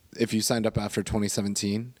 If you signed up after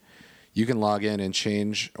 2017, you can log in and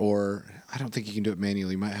change, or I don't think you can do it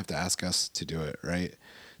manually. You might have to ask us to do it, right?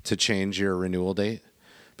 To change your renewal date.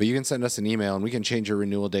 But you can send us an email and we can change your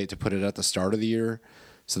renewal date to put it at the start of the year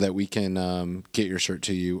so that we can get your shirt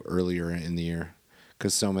to you earlier in the year.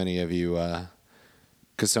 Because so many of you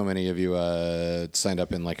signed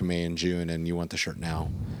up in like May and June and you want the shirt now,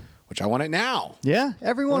 which I want it now. Yeah,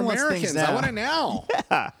 everyone We're wants Americans. things now. I want it now.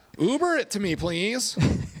 Yeah. Uber it to me, please.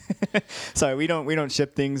 Sorry, we don't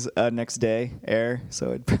ship things next day air,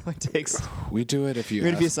 so it probably takes. We do it if you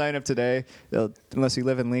Even if you ask. sign up today, unless you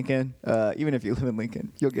live in Lincoln, even if you live in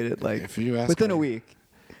Lincoln, you'll get it like If you ask within a our- week.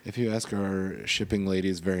 If you ask our shipping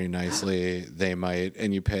ladies very nicely, they might,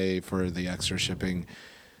 and you pay for the extra shipping,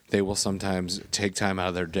 they will sometimes take time out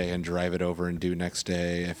of their day and drive it over and do next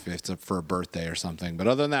day if it's for a birthday or something. But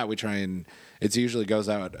other than that, we try and it usually goes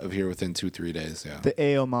out of here within 2-3 days. Yeah, The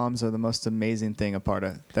AO moms are the most amazing thing a part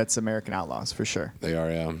of that's American Outlaws for sure. they are.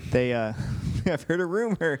 Yeah. They I've heard a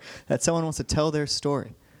rumor that someone wants to tell their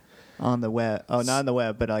story on the web. Oh, not on the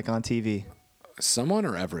web, but like on TV. Someone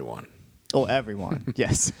or everyone. Oh, everyone.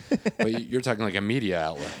 Yes. But you're talking like a media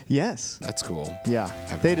outlet. Yes. That's cool. Yeah.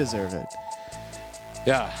 They deserve it.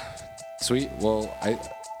 Yeah. Sweet. Well, I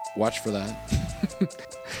watch for that.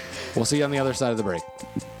 We'll see you on the other side of the break.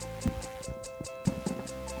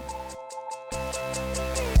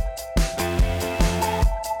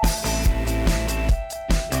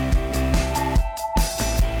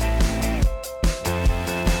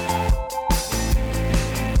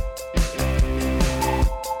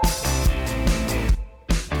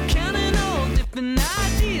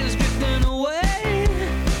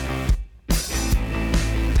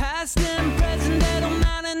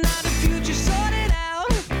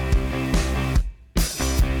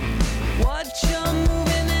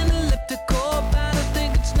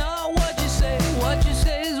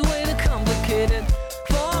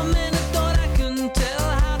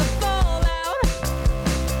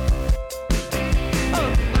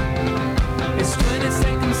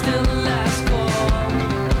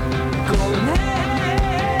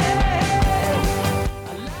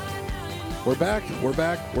 back.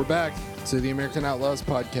 We're back to the American Outlaws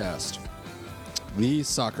podcast, the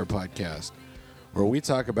soccer podcast, where we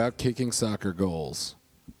talk about kicking soccer goals.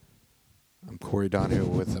 I'm Corey Donahue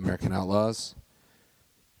with American Outlaws.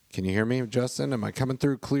 Can you hear me, Justin? Am I coming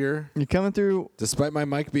through clear? You're coming through. Despite my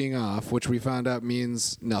mic being off, which we found out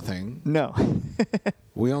means nothing. No.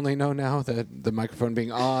 We only know now that the microphone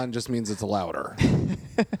being on just means it's louder.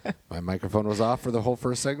 My microphone was off for the whole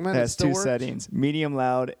first segment. It It has still two worked. settings, medium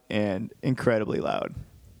loud and incredibly loud.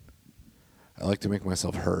 I like to make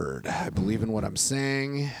myself heard. I believe in what I'm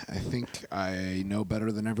saying. I think I know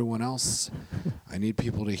better than everyone else. I need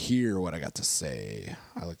people to hear what I got to say.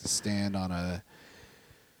 I like to stand on a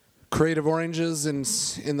Creative Oranges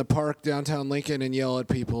in the park downtown Lincoln and yell at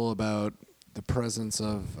people about the presence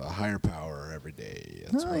of a higher power every day.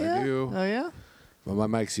 That's what I do. Oh, yeah? But my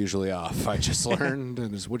mic's usually off. I just learned,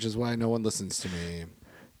 which is why no one listens to me.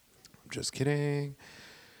 I'm just kidding.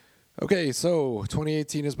 Okay, so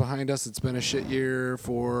 2018 is behind us. It's been a shit year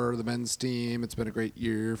for the men's team. It's been a great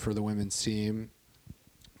year for the women's team.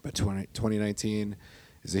 But 2019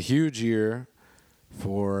 is a huge year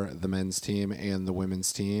for the men's team and the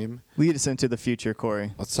women's team. Lead us into the future,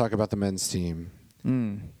 Corey. Let's talk about the men's team.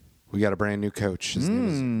 We got a brand new coach. His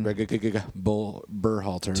name is Bull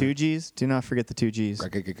Berhalter. 2 Gs? Do not forget the 2 Gs.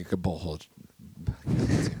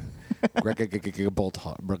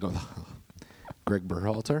 Greg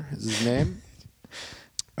Berhalter is his name.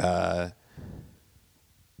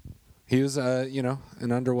 He was, an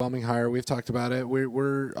underwhelming hire. We've talked about it.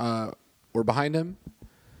 We're behind him.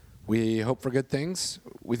 We hope for good things.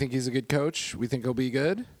 We think he's a good coach. We think he'll be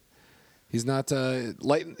good. He's not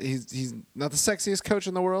He's not the sexiest coach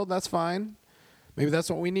in the world. That's fine. Maybe that's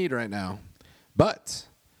what we need right now. But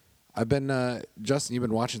I've been Justin. You've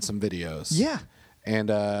been watching some videos. Yeah. And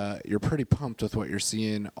you're pretty pumped with what you're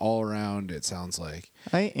seeing all around, it sounds like.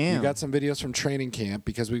 I am. You got some videos from training camp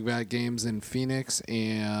because we've got games in Phoenix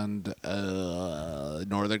and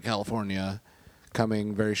Northern California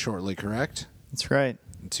coming very shortly, correct? That's right.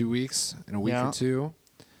 In 2 weeks, in a week Yeah. or two.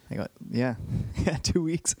 Yeah. 2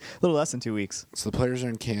 weeks. A little less than 2 weeks. So the players are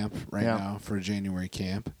in camp right now for a January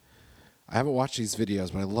camp. I haven't watched these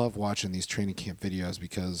videos, but I love watching these training camp videos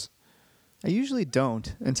because I usually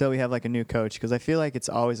don't until we have like a new coach because I feel like it's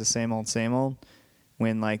always the same old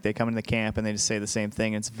when like they come into the camp and they just say the same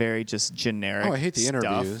thing. It's very just generic. I hate the stuff.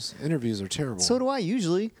 interviews. Interviews are terrible. So do I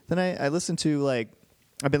usually. Then I listen to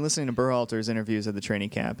I've been listening to Berhalter's interviews at the training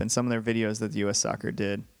camp and some of their videos that the U.S. Soccer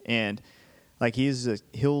did, and like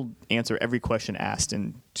he'll answer every question asked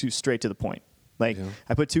and straight to the point. Like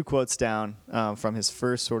I put 2 quotes down from his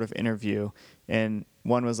first sort of interview, and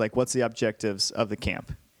one was like, "What's the objectives of the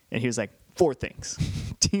camp?" And he was like, 4 things: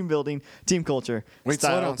 team building, team culture,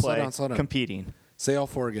 style of play, slow down. competing. Say all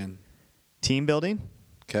 4 again. Team building,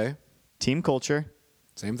 Okay. team culture,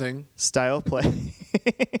 Same thing. style of play,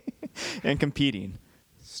 and competing.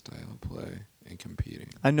 Style, play, and competing.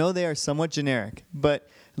 I know they are somewhat generic, but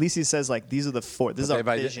at least he says like these are the 4. This is our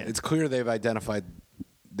vision. It's clear they've identified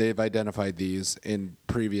these in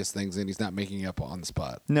previous things, and he's not making it up on the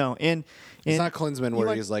spot. No, and It's not Klinsmann where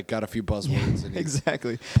like- he's like got a few buzzwords and he's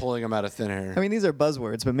exactly. pulling them out of thin air. I mean, these are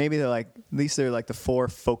buzzwords, but maybe they're like at least they're like the 4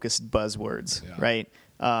 focused buzzwords, right?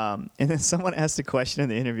 And then someone asked a question in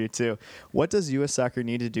the interview too. What does U.S. Soccer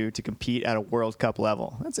need to do to compete at a World Cup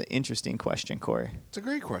level? That's an interesting question, Corey. It's a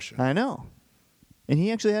great question. I know, and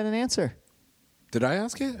he actually had an answer. Did I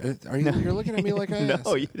ask it? Are you? You're looking at me like I asked.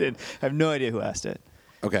 No, you didn't. I have no idea who asked it.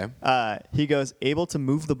 Okay. He goes, able to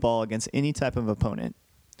move the ball against any type of opponent.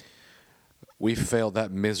 We failed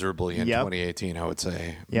that miserably in Yep. 2018, I would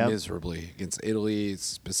say. Yep. Miserably. Against Italy,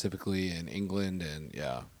 specifically, and England, and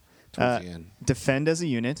towards the end. Defend as a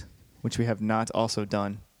unit, which we have not also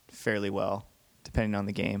done fairly well, depending on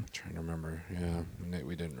the game. Trying to remember. Yeah,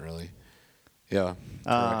 we didn't really. Yeah,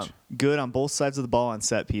 correct. Good on both sides of the ball on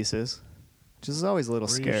set pieces, which is always a little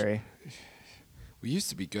We're scary. We used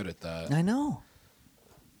to be good at that. I know.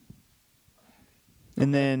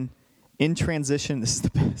 And then in transition, this is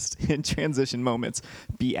the best. In transition moments,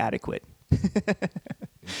 be adequate. In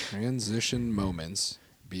transition moments,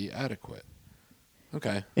 be adequate.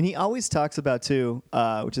 Okay. And he always talks about, too,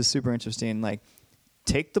 which is super interesting, like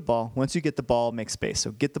take the ball. Once you get the ball, make space.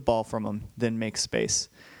 So get the ball from him, then make space.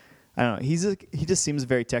 I don't know. He just seems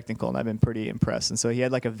very technical, and I've been pretty impressed. And so he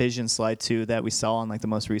had like a vision slide, too, that we saw on like the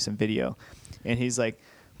most recent video. And he's like,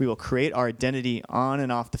 we will create our identity on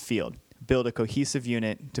and off the field, build a cohesive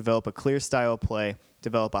unit, develop a clear style of play,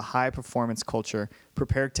 develop a high-performance culture,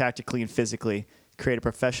 prepare tactically and physically, create a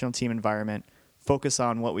professional team environment, focus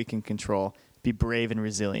on what we can control, be brave and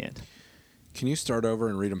resilient. Can you start over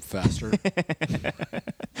and read them faster?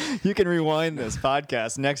 You can rewind this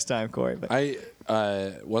podcast next time, Corey. But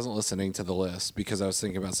I wasn't listening to the list because I was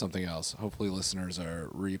thinking about something else. Hopefully listeners are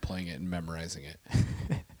replaying it and memorizing it.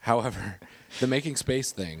 However, the making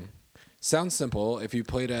space thing sounds simple if you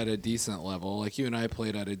played at a decent level. Like you and I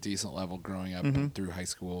played at a decent level growing up through high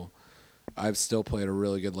school. I've still played at a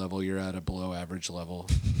really good level. You're at a below average level.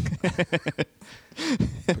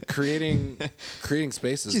 But creating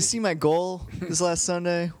spaces. did you see my goal this last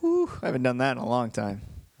Sunday? Woo, I haven't done that in a long time.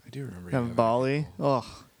 I do remember. Have volley. Oh,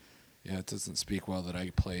 Yeah, it doesn't speak well that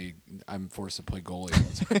I'm forced to play goalie.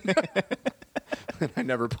 I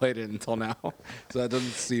never played it until now, so that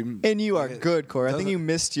doesn't seem. and you are good, Corey. I think you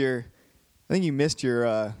missed your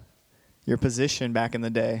position back in the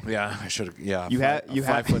day. Yeah, I should. Yeah, You have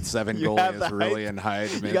 5'7" you have goalie the is really height. in high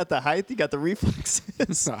demand. You got the height. You got the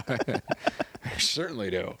reflexes. I certainly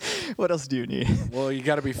do. What else do you need? Well, you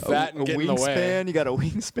got to be fat and a get in the way. wingspan. You got a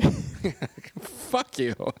wingspan. Fuck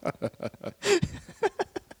you.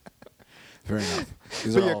 Fair enough.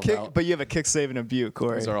 These but are your all kick. val- But you have a kick saving a butte,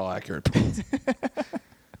 Corey. These are all accurate points.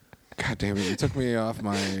 God damn it! You took me off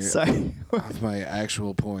my Sorry. off my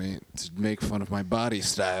actual point to make fun of my body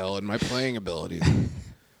style and my playing abilities.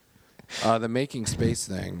 The making space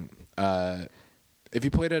thing. If you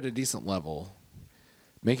played at a decent level,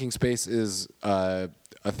 making space is a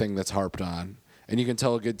thing that's harped on, and you can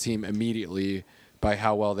tell a good team immediately by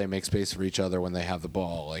how well they make space for each other when they have the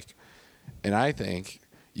ball. And I think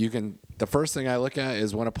you can. The first thing I look at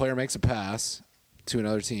is when a player makes a pass to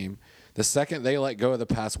another team. The second they let go of the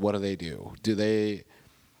pass, what do? Do they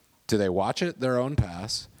watch it, their own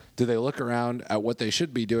pass? Do they look around at what they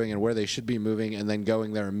should be doing and where they should be moving and then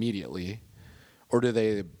going there immediately? Or do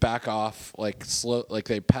they back off slow, like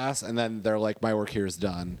they pass and then they're like, my work here is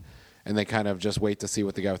done, and they kind of just wait to see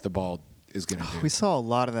what the guy with the ball is going to do? We saw a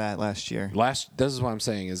lot of that last year. This is what I'm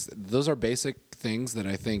saying is those are basic things that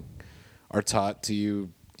I think are taught to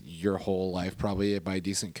you your whole life probably by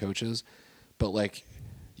decent coaches, but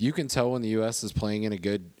you can tell when the U.S. is playing in a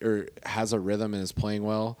good or has a rhythm and is playing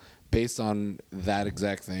well based on that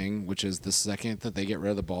exact thing, which is the second that they get rid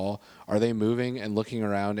of the ball, are they moving and looking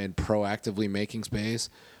around and proactively making space,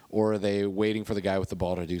 or are they waiting for the guy with the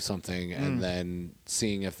ball to do something and then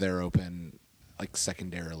seeing if they're open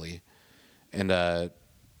secondarily? And I'm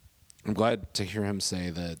glad to hear him say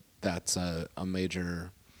that that's a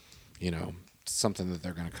major, something that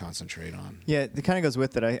they're going to concentrate on. Yeah, it kind of goes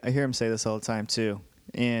with it. I hear him say this all the time too.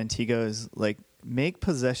 And he goes, make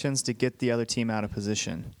possessions to get the other team out of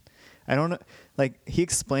position. I don't know. He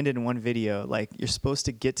explained it in one video. You're supposed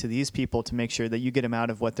to get to these people to make sure that you get them out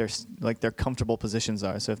of what their comfortable positions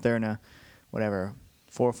are. So if they're in a,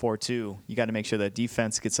 4-4-2, you got to make sure that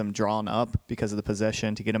defense gets them drawn up because of the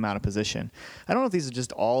possession to get them out of position. I don't know if these are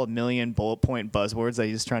just all a million bullet point buzzwords that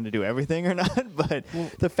he's trying to do everything or not, but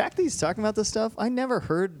the fact that he's talking about this stuff, I never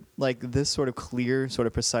heard this sort of clear, sort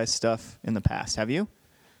of precise stuff in the past. Have you?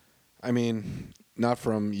 I mean, not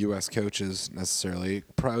from U.S. coaches necessarily.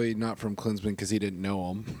 Probably not from Klinsmann because he didn't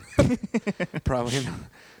know him. Probably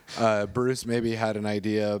not. Bruce maybe had an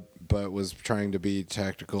idea but was trying to be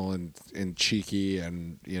tactical and cheeky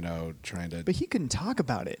and, trying to... But he couldn't talk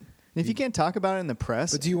about it. And if you can't talk about it in the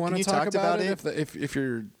press... But do you want to talk about it? it? If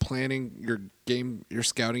you're planning your game, you're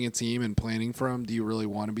scouting a team and planning for them, do you really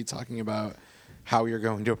want to be talking about how you're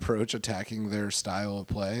going to approach attacking their style of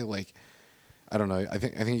play? I don't know. I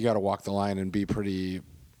think you got to walk the line and be pretty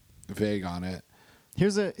vague on it.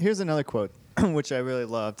 Here's another quote, which I really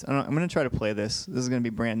loved. I'm going to try to play this. This is going to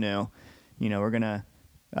be brand new. We're going to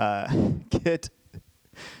get...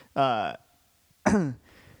 so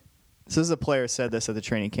this is a player said this at the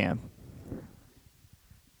training camp.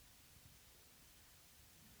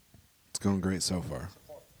 It's going great so far.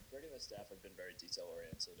 Greg and the staff have been very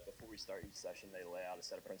detail-oriented. Before we start each session, they lay out a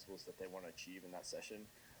set of principles that they want to achieve in that session.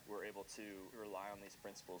 We're able to rely on these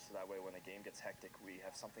principles so that way when the game gets hectic, we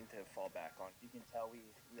have something to fall back on. You can tell we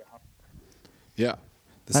are... Yeah.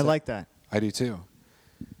 I like that. I do too.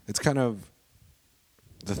 It's kind of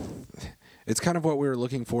what we were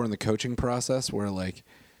looking for in the coaching process, where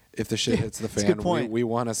if the shit hits the That's a good fan, point. we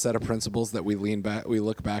want a set of principles that we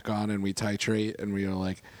look back on, and we titrate, and we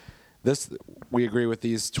are this. We agree with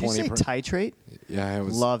these 20. Did you say titrate? Yeah, I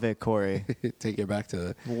was. Love it, Corey. Take it back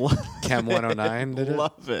to Love Chem 109. Did it?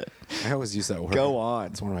 Love it. I always use that word. Go on.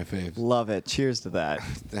 It's one of my faves. Love it. Cheers to that.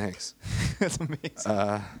 Thanks. That's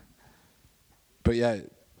amazing. But yeah,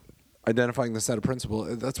 identifying the set of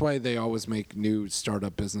principles. That's why they always make new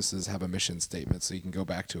startup businesses have a mission statement, so you can go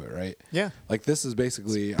back to it, right? Yeah. This is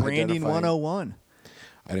basically Branding identifying- 101.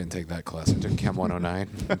 I didn't take that class. I took Chem 109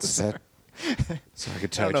 instead. so I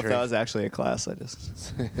could I don't know if titrate. that was actually a class. I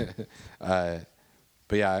just But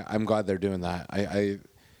yeah, I'm glad they're doing that.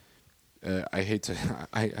 I hate to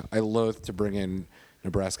I loathe to bring in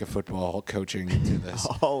Nebraska football coaching to this.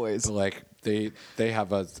 always. But like they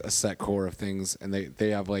have a set core of things, and they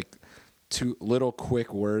have like two little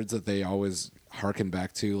quick words that they always harken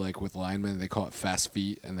back to, like with linemen. They call it fast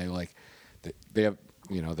feet, and they have,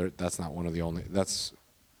 you know, that's not one of the only.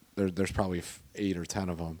 There's probably 8 or 10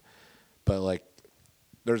 of them, but like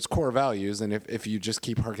there's core values, and if you just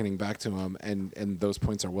keep harkening back to them, and those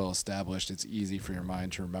points are well established, it's easy for your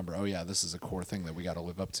mind to remember. Oh yeah, this is a core thing that we got to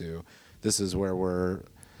live up to. This is where we're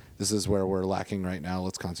lacking right now.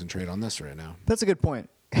 Let's concentrate on this right now. That's a good point.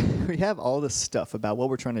 We have all this stuff about what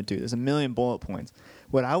we're trying to do. There's a million bullet points.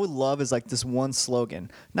 What I would love is like this one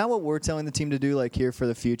slogan, not what we're telling the team to do, like here for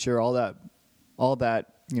the future, all that,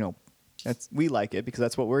 you know, we like it because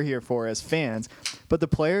that's what we're here for as fans. But the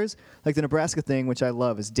players, like the Nebraska thing, which I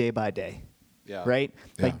love, is day by day. Yeah. Right?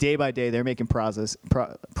 Yeah. Like day by day, they're making progress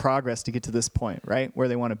to get to this point, right? Where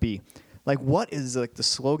they want to be. Like, what is like the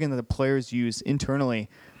slogan that the players use internally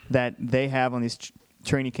that they have on these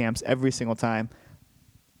training camps every single time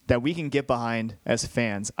that we can get behind as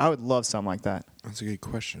fans? I would love something like that. That's a good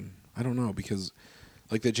question. I don't know, because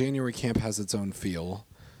like the January camp has its own feel.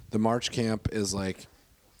 The March camp is like,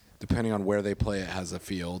 depending on where they play, it has a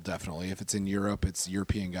feel, definitely. If it's in Europe, it's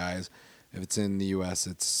European guys. If it's in the U.S.,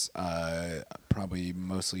 it's probably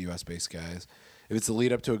mostly U.S.-based guys. If it's the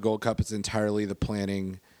lead up to a Gold Cup, it's entirely the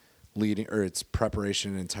planning, it's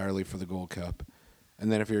preparation entirely for the Gold Cup.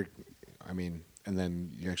 And then and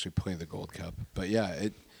then you actually play the Gold Cup. But yeah,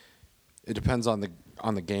 it depends on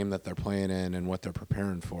the game that they're playing in and what they're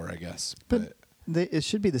preparing for, I guess. But it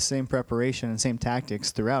should be the same preparation and same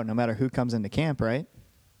tactics throughout, no matter who comes into camp, right?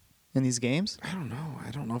 In these games? I don't know.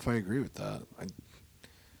 I don't know if I agree with that.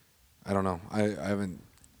 I don't know. I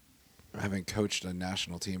haven't coached a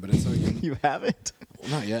national team, but it's like You haven't?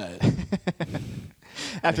 well, not yet.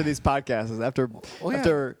 After these podcasts,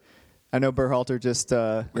 after I know Berhalter just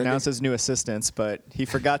announced his new assistants, but he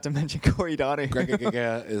forgot to mention Corey Donahue. Greg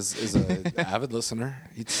is an avid listener.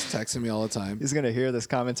 He's texting me all the time. He's going to hear this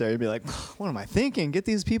commentary and be like, what am I thinking? Get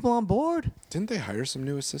these people on board? Didn't they hire some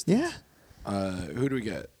new assistants? Yeah. Who do we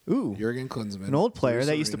get? Ooh. Jurgen Klinsmann. An old player Bruce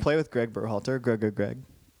that used to Arena. play with Greg Berhalter. Greg.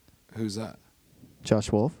 Who's that?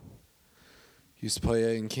 Josh Wolf. Used to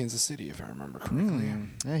play in Kansas City, if I remember correctly.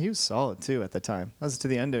 Yeah, he was solid, too, at the time. That was to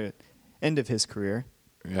the end of his career.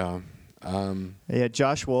 Yeah. Yeah,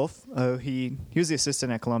 Josh Wolf. He was the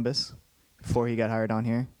assistant at Columbus before he got hired on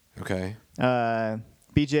here. Okay.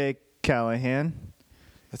 BJ Callahan.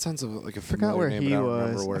 That sounds like a Forgot familiar where name, he but I don't was.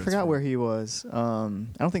 remember where I it's forgot from. where he was. I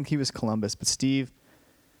don't think he was Columbus, but Steve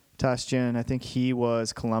Toshjan, I think he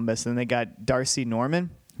was Columbus. And then they got Darcy Norman,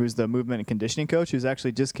 who's the movement and conditioning coach, who's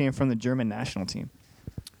actually just came from the German national team.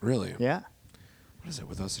 Really? Yeah. What is it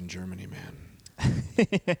with us in Germany,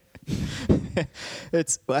 man?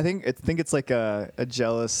 I think it's like a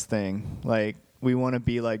jealous thing. Like we want to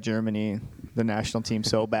be like Germany, the national team,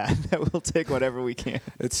 so bad that we'll take whatever we can.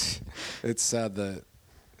 It's sad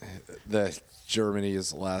that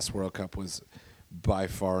Germany's last World Cup was by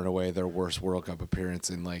far and away their worst World Cup appearance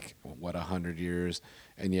in 100 years,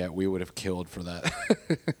 and yet we would have killed for that.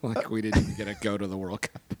 Like we didn't even get to go to the World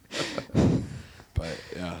Cup. But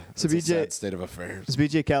yeah, it's So a sad state of affairs. So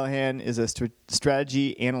BJ Callahan is a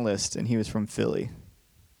strategy analyst, and he was from Philly.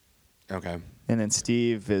 Okay. And then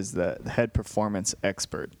Steve is the head performance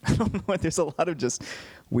expert. I don't know. There's a lot of just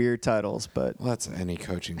weird titles, but Well, that's any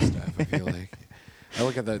coaching staff, I feel like. I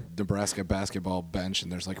look at the Nebraska basketball bench,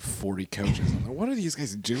 and there's like 40 coaches. I'm like, what are these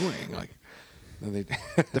guys doing? Like,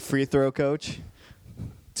 the free throw coach,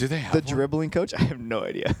 do they have the one? dribbling coach, I have no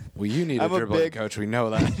idea. Well, you need I'm a a dribbling big- coach. We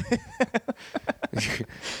know that.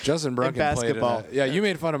 Justin Brunken played basketball. it. Yeah, you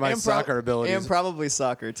made fun of my soccer abilities. And probably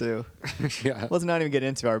soccer, too. Yeah. Let's not even get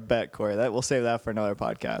into our bet, Corey. We'll save that for another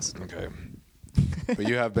podcast. Okay. But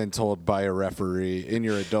you have been told by a referee in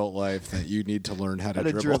your adult life that you need to learn how to How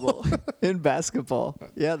to dribble. dribble in basketball.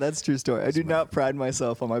 Yeah, that's a true story. I do not pride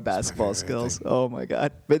myself on my basketball favorite skills. Oh, my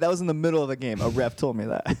God. But that was in the middle of a game. A ref told me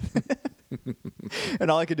that. And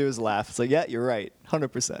all I could do was laugh. It's like, yeah, you're right.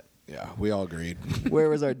 100%. Yeah, we all agreed. Where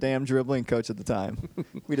was our damn dribbling coach at the time?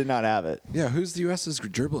 We did not have it. Yeah, who's the U.S.'s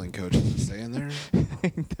dribbling coach? Is he staying there?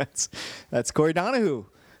 That's Corey Donahue.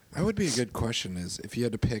 That would be a good question. Is if you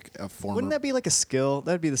had to pick a former. Wouldn't that be like a skill?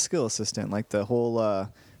 That'd be the skill assistant, like the whole. I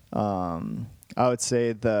would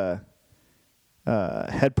say the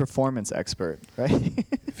head performance expert, right?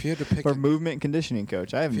 If you had to pick or movement and conditioning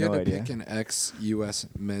coach. I have if you no had to idea. pick an ex-U.S.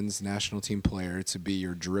 men's national team player to be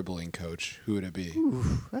your dribbling coach, who would it be?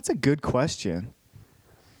 Oof, that's a good question.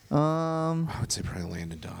 I would say probably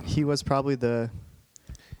Landon Donovan. He was probably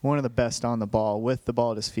one of the best on the ball with the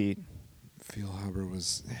ball at his feet. Phil Huber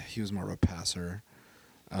was more of a passer.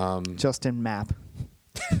 Justin Mapp.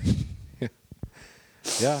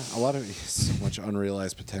 Yeah, so much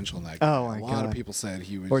unrealized potential in that guy. Oh, my a lot God. of people said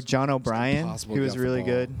he was. Or John just O'Brien. impossible He to was get off the really ball.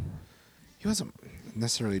 good. He wasn't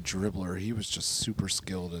necessarily a dribbler. He was just super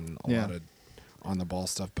skilled in a Yeah. lot of on the ball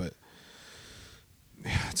stuff. But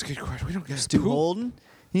yeah, it's a good question. We don't get Stu who- Holden.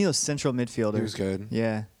 You need those central midfielders. He was good.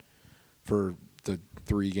 Yeah. For the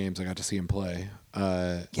 3 games I got to see him play.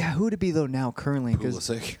 Yeah, who would it be, though, now, currently? 'Cause-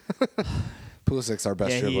 Pulisic. Pulisic's our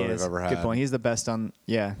best yeah, he dribbler we've is. ever had. Good point. He's the best on.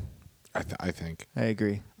 Yeah, I think. I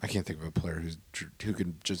agree. I can't think of a player who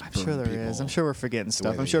can just. I'm burn sure there is. people. I'm sure we're forgetting way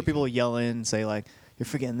stuff. I'm that sure he people can. will yell in and say, like, you're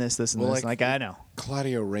forgetting this, this, and Well, this. Like, I know.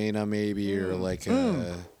 Claudio Reyna maybe, or like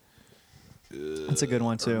That's a good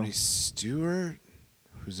one, too. Ernie Stewart,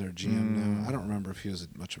 who's our GM now. I don't remember if he was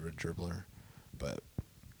much of a dribbler, but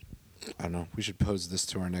I don't know. We should pose this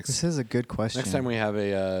to our This next. is a good question. Next time we have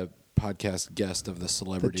a podcast guest of the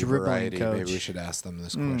celebrity dribbling variety, maybe coach. we should ask them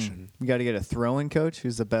this question. We got to get a throwing coach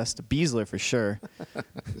who's the best. Beasler for sure.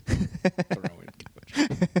 Throwing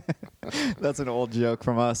coach. That's an old joke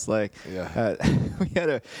from us. Like, Yeah. we had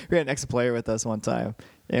an ex-player with us one time,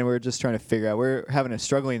 and we are just trying to figure out. We're having a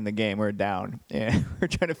struggling in the game. We're down, and we're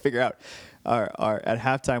trying to figure out our at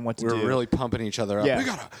halftime what to We do. were really pumping each other up. Yeah. We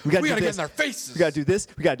gotta do get in this. their faces. We gotta do this.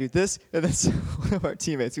 We gotta do this. And then one of our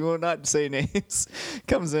teammates, we will not say names,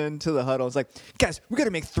 comes into the huddle. It's like, guys, we gotta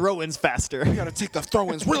make throw-ins faster. We gotta take the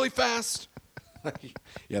throw-ins really fast.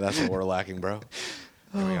 Yeah, that's what we're lacking, bro.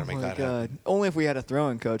 Yeah, we gotta make Oh my that God! happen. Only if we had a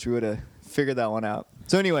throwing coach, we would have figured that one out.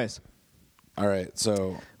 So, anyways, All right,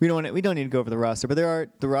 so we don't need to go over the roster, but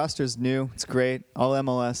the roster's new. It's great. All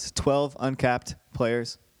MLS, 12 uncapped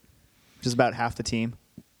players, which is about half the team.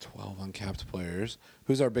 12 uncapped players.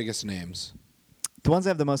 Who's our biggest names? The ones that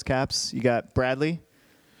have the most caps, you got Bradley,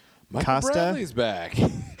 Michael Costa. Bradley's back.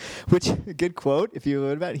 which good quote if you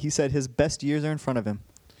would about it. He said his best years are in front of him.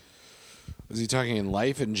 Is he talking in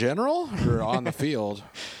life in general or on the field?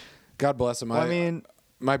 God bless him. Well, I mean,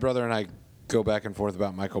 my brother and I go back and forth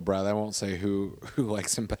about Michael Bradley. I won't say who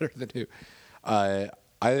likes him better than who. I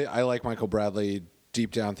like Michael Bradley.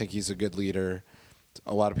 Deep down, think he's a good leader.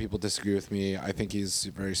 A lot of people disagree with me. I think he's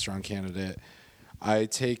a very strong candidate. I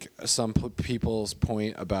take some people's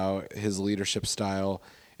point about his leadership style,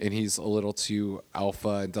 and he's a little too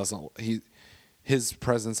alpha and his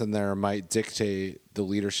presence in there might dictate the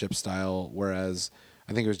leadership style, whereas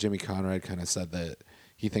I think it was Jimmy Conrad kind of said that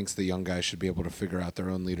he thinks the young guys should be able to figure out their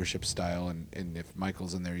own leadership style, and if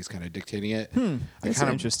Michael's in there, he's kind of dictating it. That's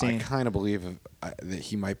interesting. I kind of believe that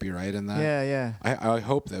he might be right in that. Yeah. I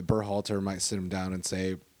hope that Berhalter might sit him down and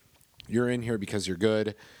say, you're in here because you're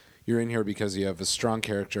good. You're in here because you have a strong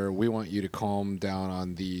character. We want you to calm down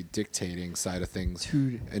on the dictating side of things,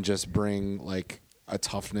 Dude. and just bring like a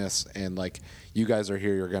toughness, and like, you guys are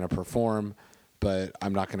here, you're going to perform, but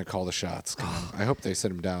I'm not going to call the shots. I hope they sit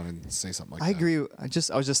him down and say something like that. I agree.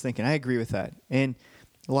 I was just thinking. I agree with that. And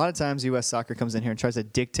a lot of times, U.S. Soccer comes in here and tries to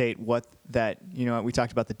dictate what that. We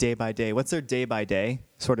talked about the day by day. What's their day by day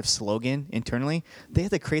sort of slogan internally? They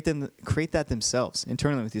have to create that themselves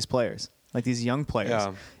internally with these players, like these young players.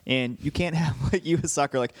 Yeah. And you can't have like U.S.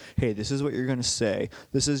 Soccer like, hey, this is what you're gonna say.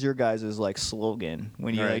 This is your guys' like slogan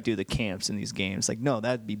when you Right. like do the camps in these games. Like, no,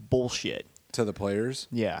 that'd be bullshit. To the players?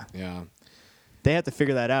 Yeah. Yeah. They have to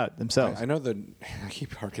figure that out themselves. I know I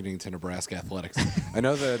keep hearkening to Nebraska athletics. I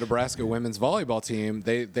know the Nebraska women's volleyball team,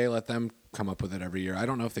 they let them come up with it every year. I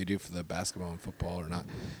don't know if they do for the basketball and football or not.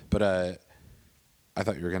 But I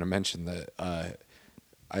thought you were going to mention that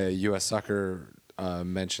U.S. Soccer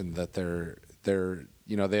mentioned that they're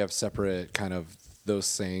they have separate kind of those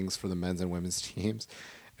sayings for the men's and women's teams.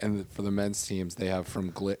 And for the men's teams, they have from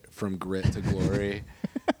grit to glory.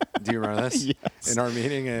 Do you remember this? Yes. In our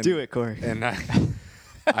meeting? And, Do it, Corey. And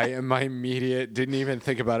my immediate didn't even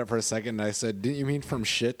think about it for a second. And I said, "Didn't you mean from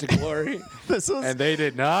shit to glory?" And they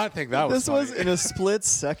did not think that was. This was funny. in a split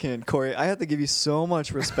second, Corey. I have to give you so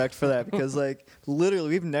much respect for that because, like, literally,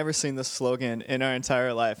 we've never seen this slogan in our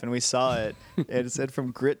entire life, and we saw it. And it said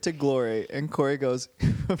 "From grit to glory," and Corey goes,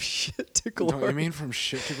 from shit to glory. Don't you mean from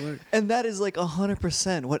shit to glory? And that is like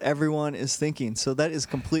 100% what everyone is thinking. So that is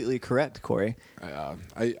completely correct, Corey.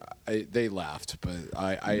 They laughed, but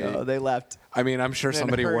No, they laughed. I mean, I'm sure And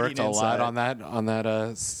somebody hurting worked a lot inside. on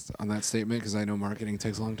that statement because I know marketing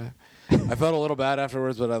takes a long time. I felt a little bad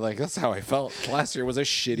afterwards, but that's how I felt. Last year was a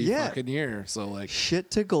shitty Yeah. fucking year. So like,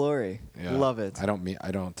 Shit to glory. yeah, Love it. I don't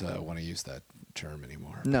want to use that term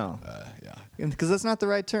anymore. No. Yeah, Because that's not the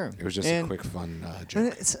right term. it was just And- a quick fun and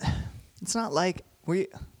joke. it's not like we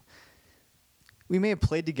may have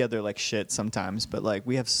played together like shit sometimes, but like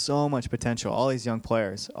we have so much potential. All these young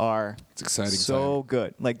players are It's exciting. so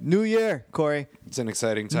good. Like new year, Corey. It's an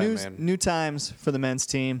exciting time, man. New times for the men's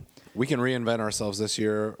team. We can reinvent ourselves this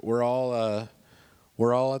year. We're all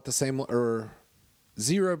at the same or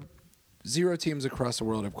zero teams across the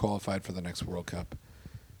world have qualified for the next World Cup.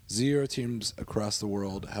 0 teams across the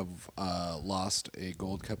world have lost a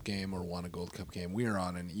Gold Cup game or won a Gold Cup game. We are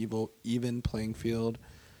on an even playing field.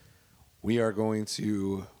 We are going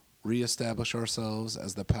to reestablish ourselves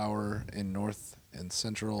as the power in North and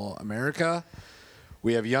Central America.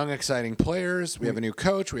 We have young, exciting players. We have a new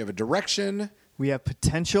coach. We have a direction. We have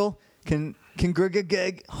potential. Can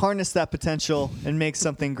Grigageg harness that potential and make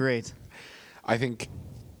something great? I think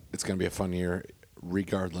it's going to be a fun year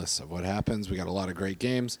regardless of what happens. We got a lot of great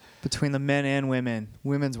games. Between the men and women,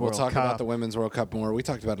 women's We'll World talk Cup. about the Women's World Cup more. We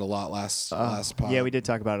talked about it a lot last pod. Yeah, we did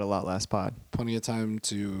talk about it a lot last pod. Plenty of time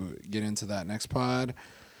to get into that next pod.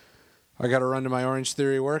 I got to run to my Orange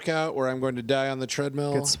Theory workout where I'm going to die on the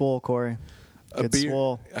treadmill. Get swole, Corey. A Get beer.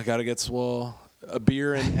 swole. I got to get swole. A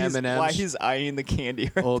beer and M&M. Why he's eyeing the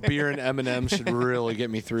candy right Well, there. beer and M&M should really get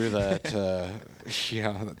me through that.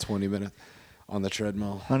 That 20 minutes on the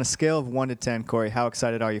treadmill. On a scale of 1 to 10, Corey, how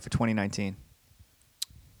excited are you for 2019?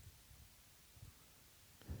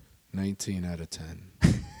 19 out of 10.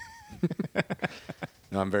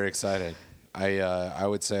 No, I'm very excited. I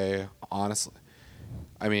would say honestly,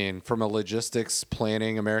 I mean, from a logistics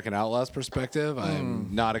planning American Outlaws perspective,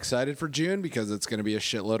 I'm not excited for June because it's going to be a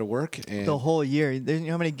shitload of work. And The whole year. You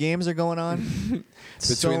know how many games are going on?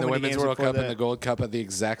 between the Women's World Cup and the Gold Cup at the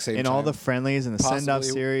exact same and time. all the friendlies and the send-off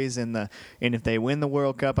Possibly- series and if they win the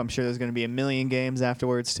World Cup, I'm sure there's going to be a million games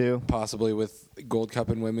afterwards too. possibly with Gold Cup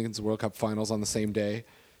and Women's World Cup finals on the same day.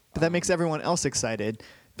 But that makes everyone else excited.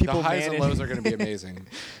 People The highs and manage- lows are going to be amazing.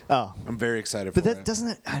 Oh, I'm very excited but for that it.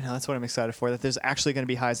 doesn't. I know that's what I'm excited for. That there's actually going to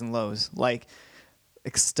be highs and lows, like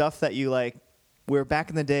stuff that you like. Where back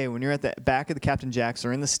in the day when you're at the back of the Captain Jacks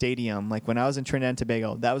or in the stadium, like when I was in Trinidad and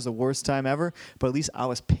Tobago, that was the worst time ever. But at least I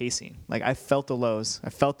was pacing. Like I felt the lows, I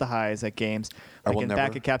felt the highs at games. I Like will in never-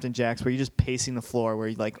 back at Captain Jacks, where you're just pacing the floor, where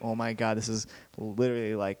you're like, oh my god, this is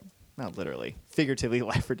literally like not literally, figuratively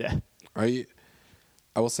life or death. I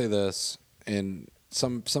will say this, and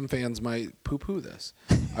some fans might poo-poo this.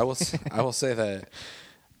 I will say that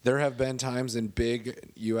there have been times in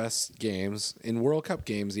big U.S. games, in World Cup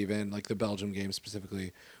games even, like the Belgium game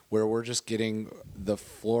specifically, where we're just getting the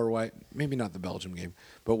floor white. Maybe not the Belgium game,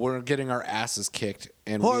 but we're getting our asses kicked,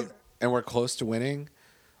 and we're close to winning,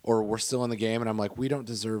 or we're still in the game, and I'm like, we don't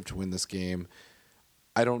deserve to win this game.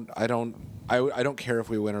 I don't care if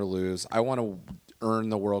we win or lose. I want to earn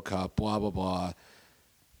the World Cup. Blah blah blah.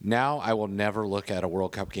 Now I will never look at a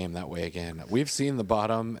World Cup game that way again. We've seen the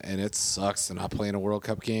bottom, and it sucks to not play in a World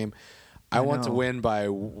Cup game. I want to know. win by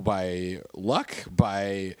luck,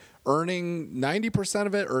 by earning 90%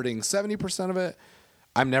 of it, earning 70% of it.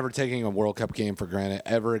 I'm never taking a World Cup game for granted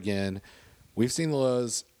ever again. We've seen the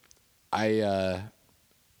lows.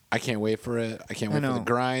 I can't wait for it. I can't wait for the know.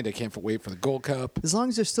 grind. I can't wait for the Gold Cup. As long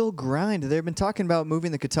as there's still grind, they've been talking about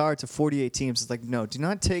moving the Qatar to 48 teams. It's like, no, do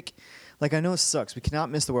not take. Like, I know it sucks. We cannot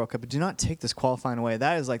miss the World Cup, but do not take this qualifying away.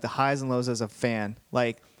 That is like the highs and lows as a fan.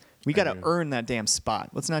 Like, we got to agree. earn that damn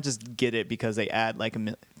spot. Let's not just get it because they add like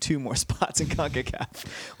 2 more spots in CONCACAF.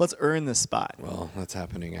 Let's earn the spot. Well, that's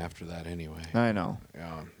happening after that anyway. I know,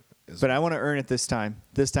 Yeah, but I want to earn it this time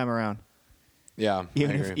around. yeah, I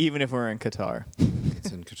agree. Even if we're in Qatar.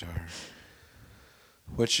 It's in Qatar.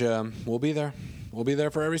 Which we'll be there. We'll be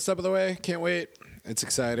there for every step of the way. Can't wait. It's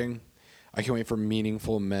exciting. I can't wait for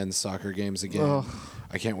meaningful men's soccer games again. Ugh.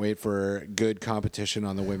 I can't wait for good competition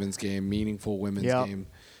on the women's game, meaningful women's Yep.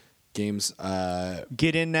 games.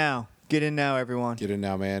 Get in now. Get in now, everyone. Get in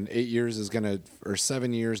now, man.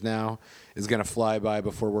 7 years now is gonna fly by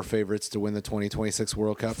before we're favorites to win the 2026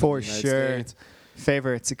 World Cup. in For the United sure. States.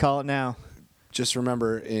 Favorites. You call it now. Just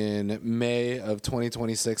remember in May of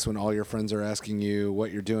 2026 when all your friends are asking you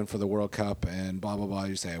what you're doing for the World Cup and blah, blah, blah,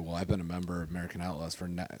 you say, well, I've been a member of American Outlaws for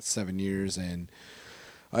 7 years and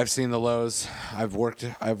I've seen the lows. I've worked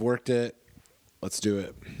it. Let's do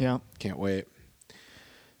it. Yeah. Can't wait.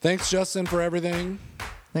 Thanks, Justin, for everything.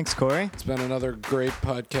 Thanks, Corey. It's been another great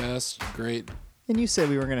podcast. Great. And you said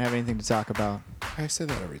we weren't going to have anything to talk about. I say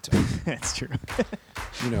that every time. That's true.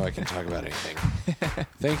 You know I can talk about anything.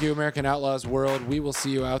 Thank you, American Outlaws World. We will see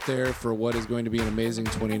you out there for what is going to be an amazing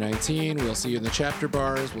 2019. We'll see you in the chapter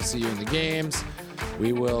bars. We'll see you in the games.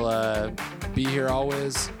 We will be here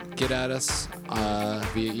always. Get at us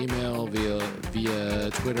via email, via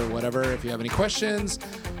Twitter, whatever. If you have any questions,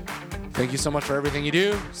 thank you so much for everything you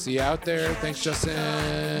do. See you out there. Thanks, Justin.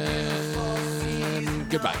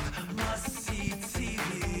 Goodbye.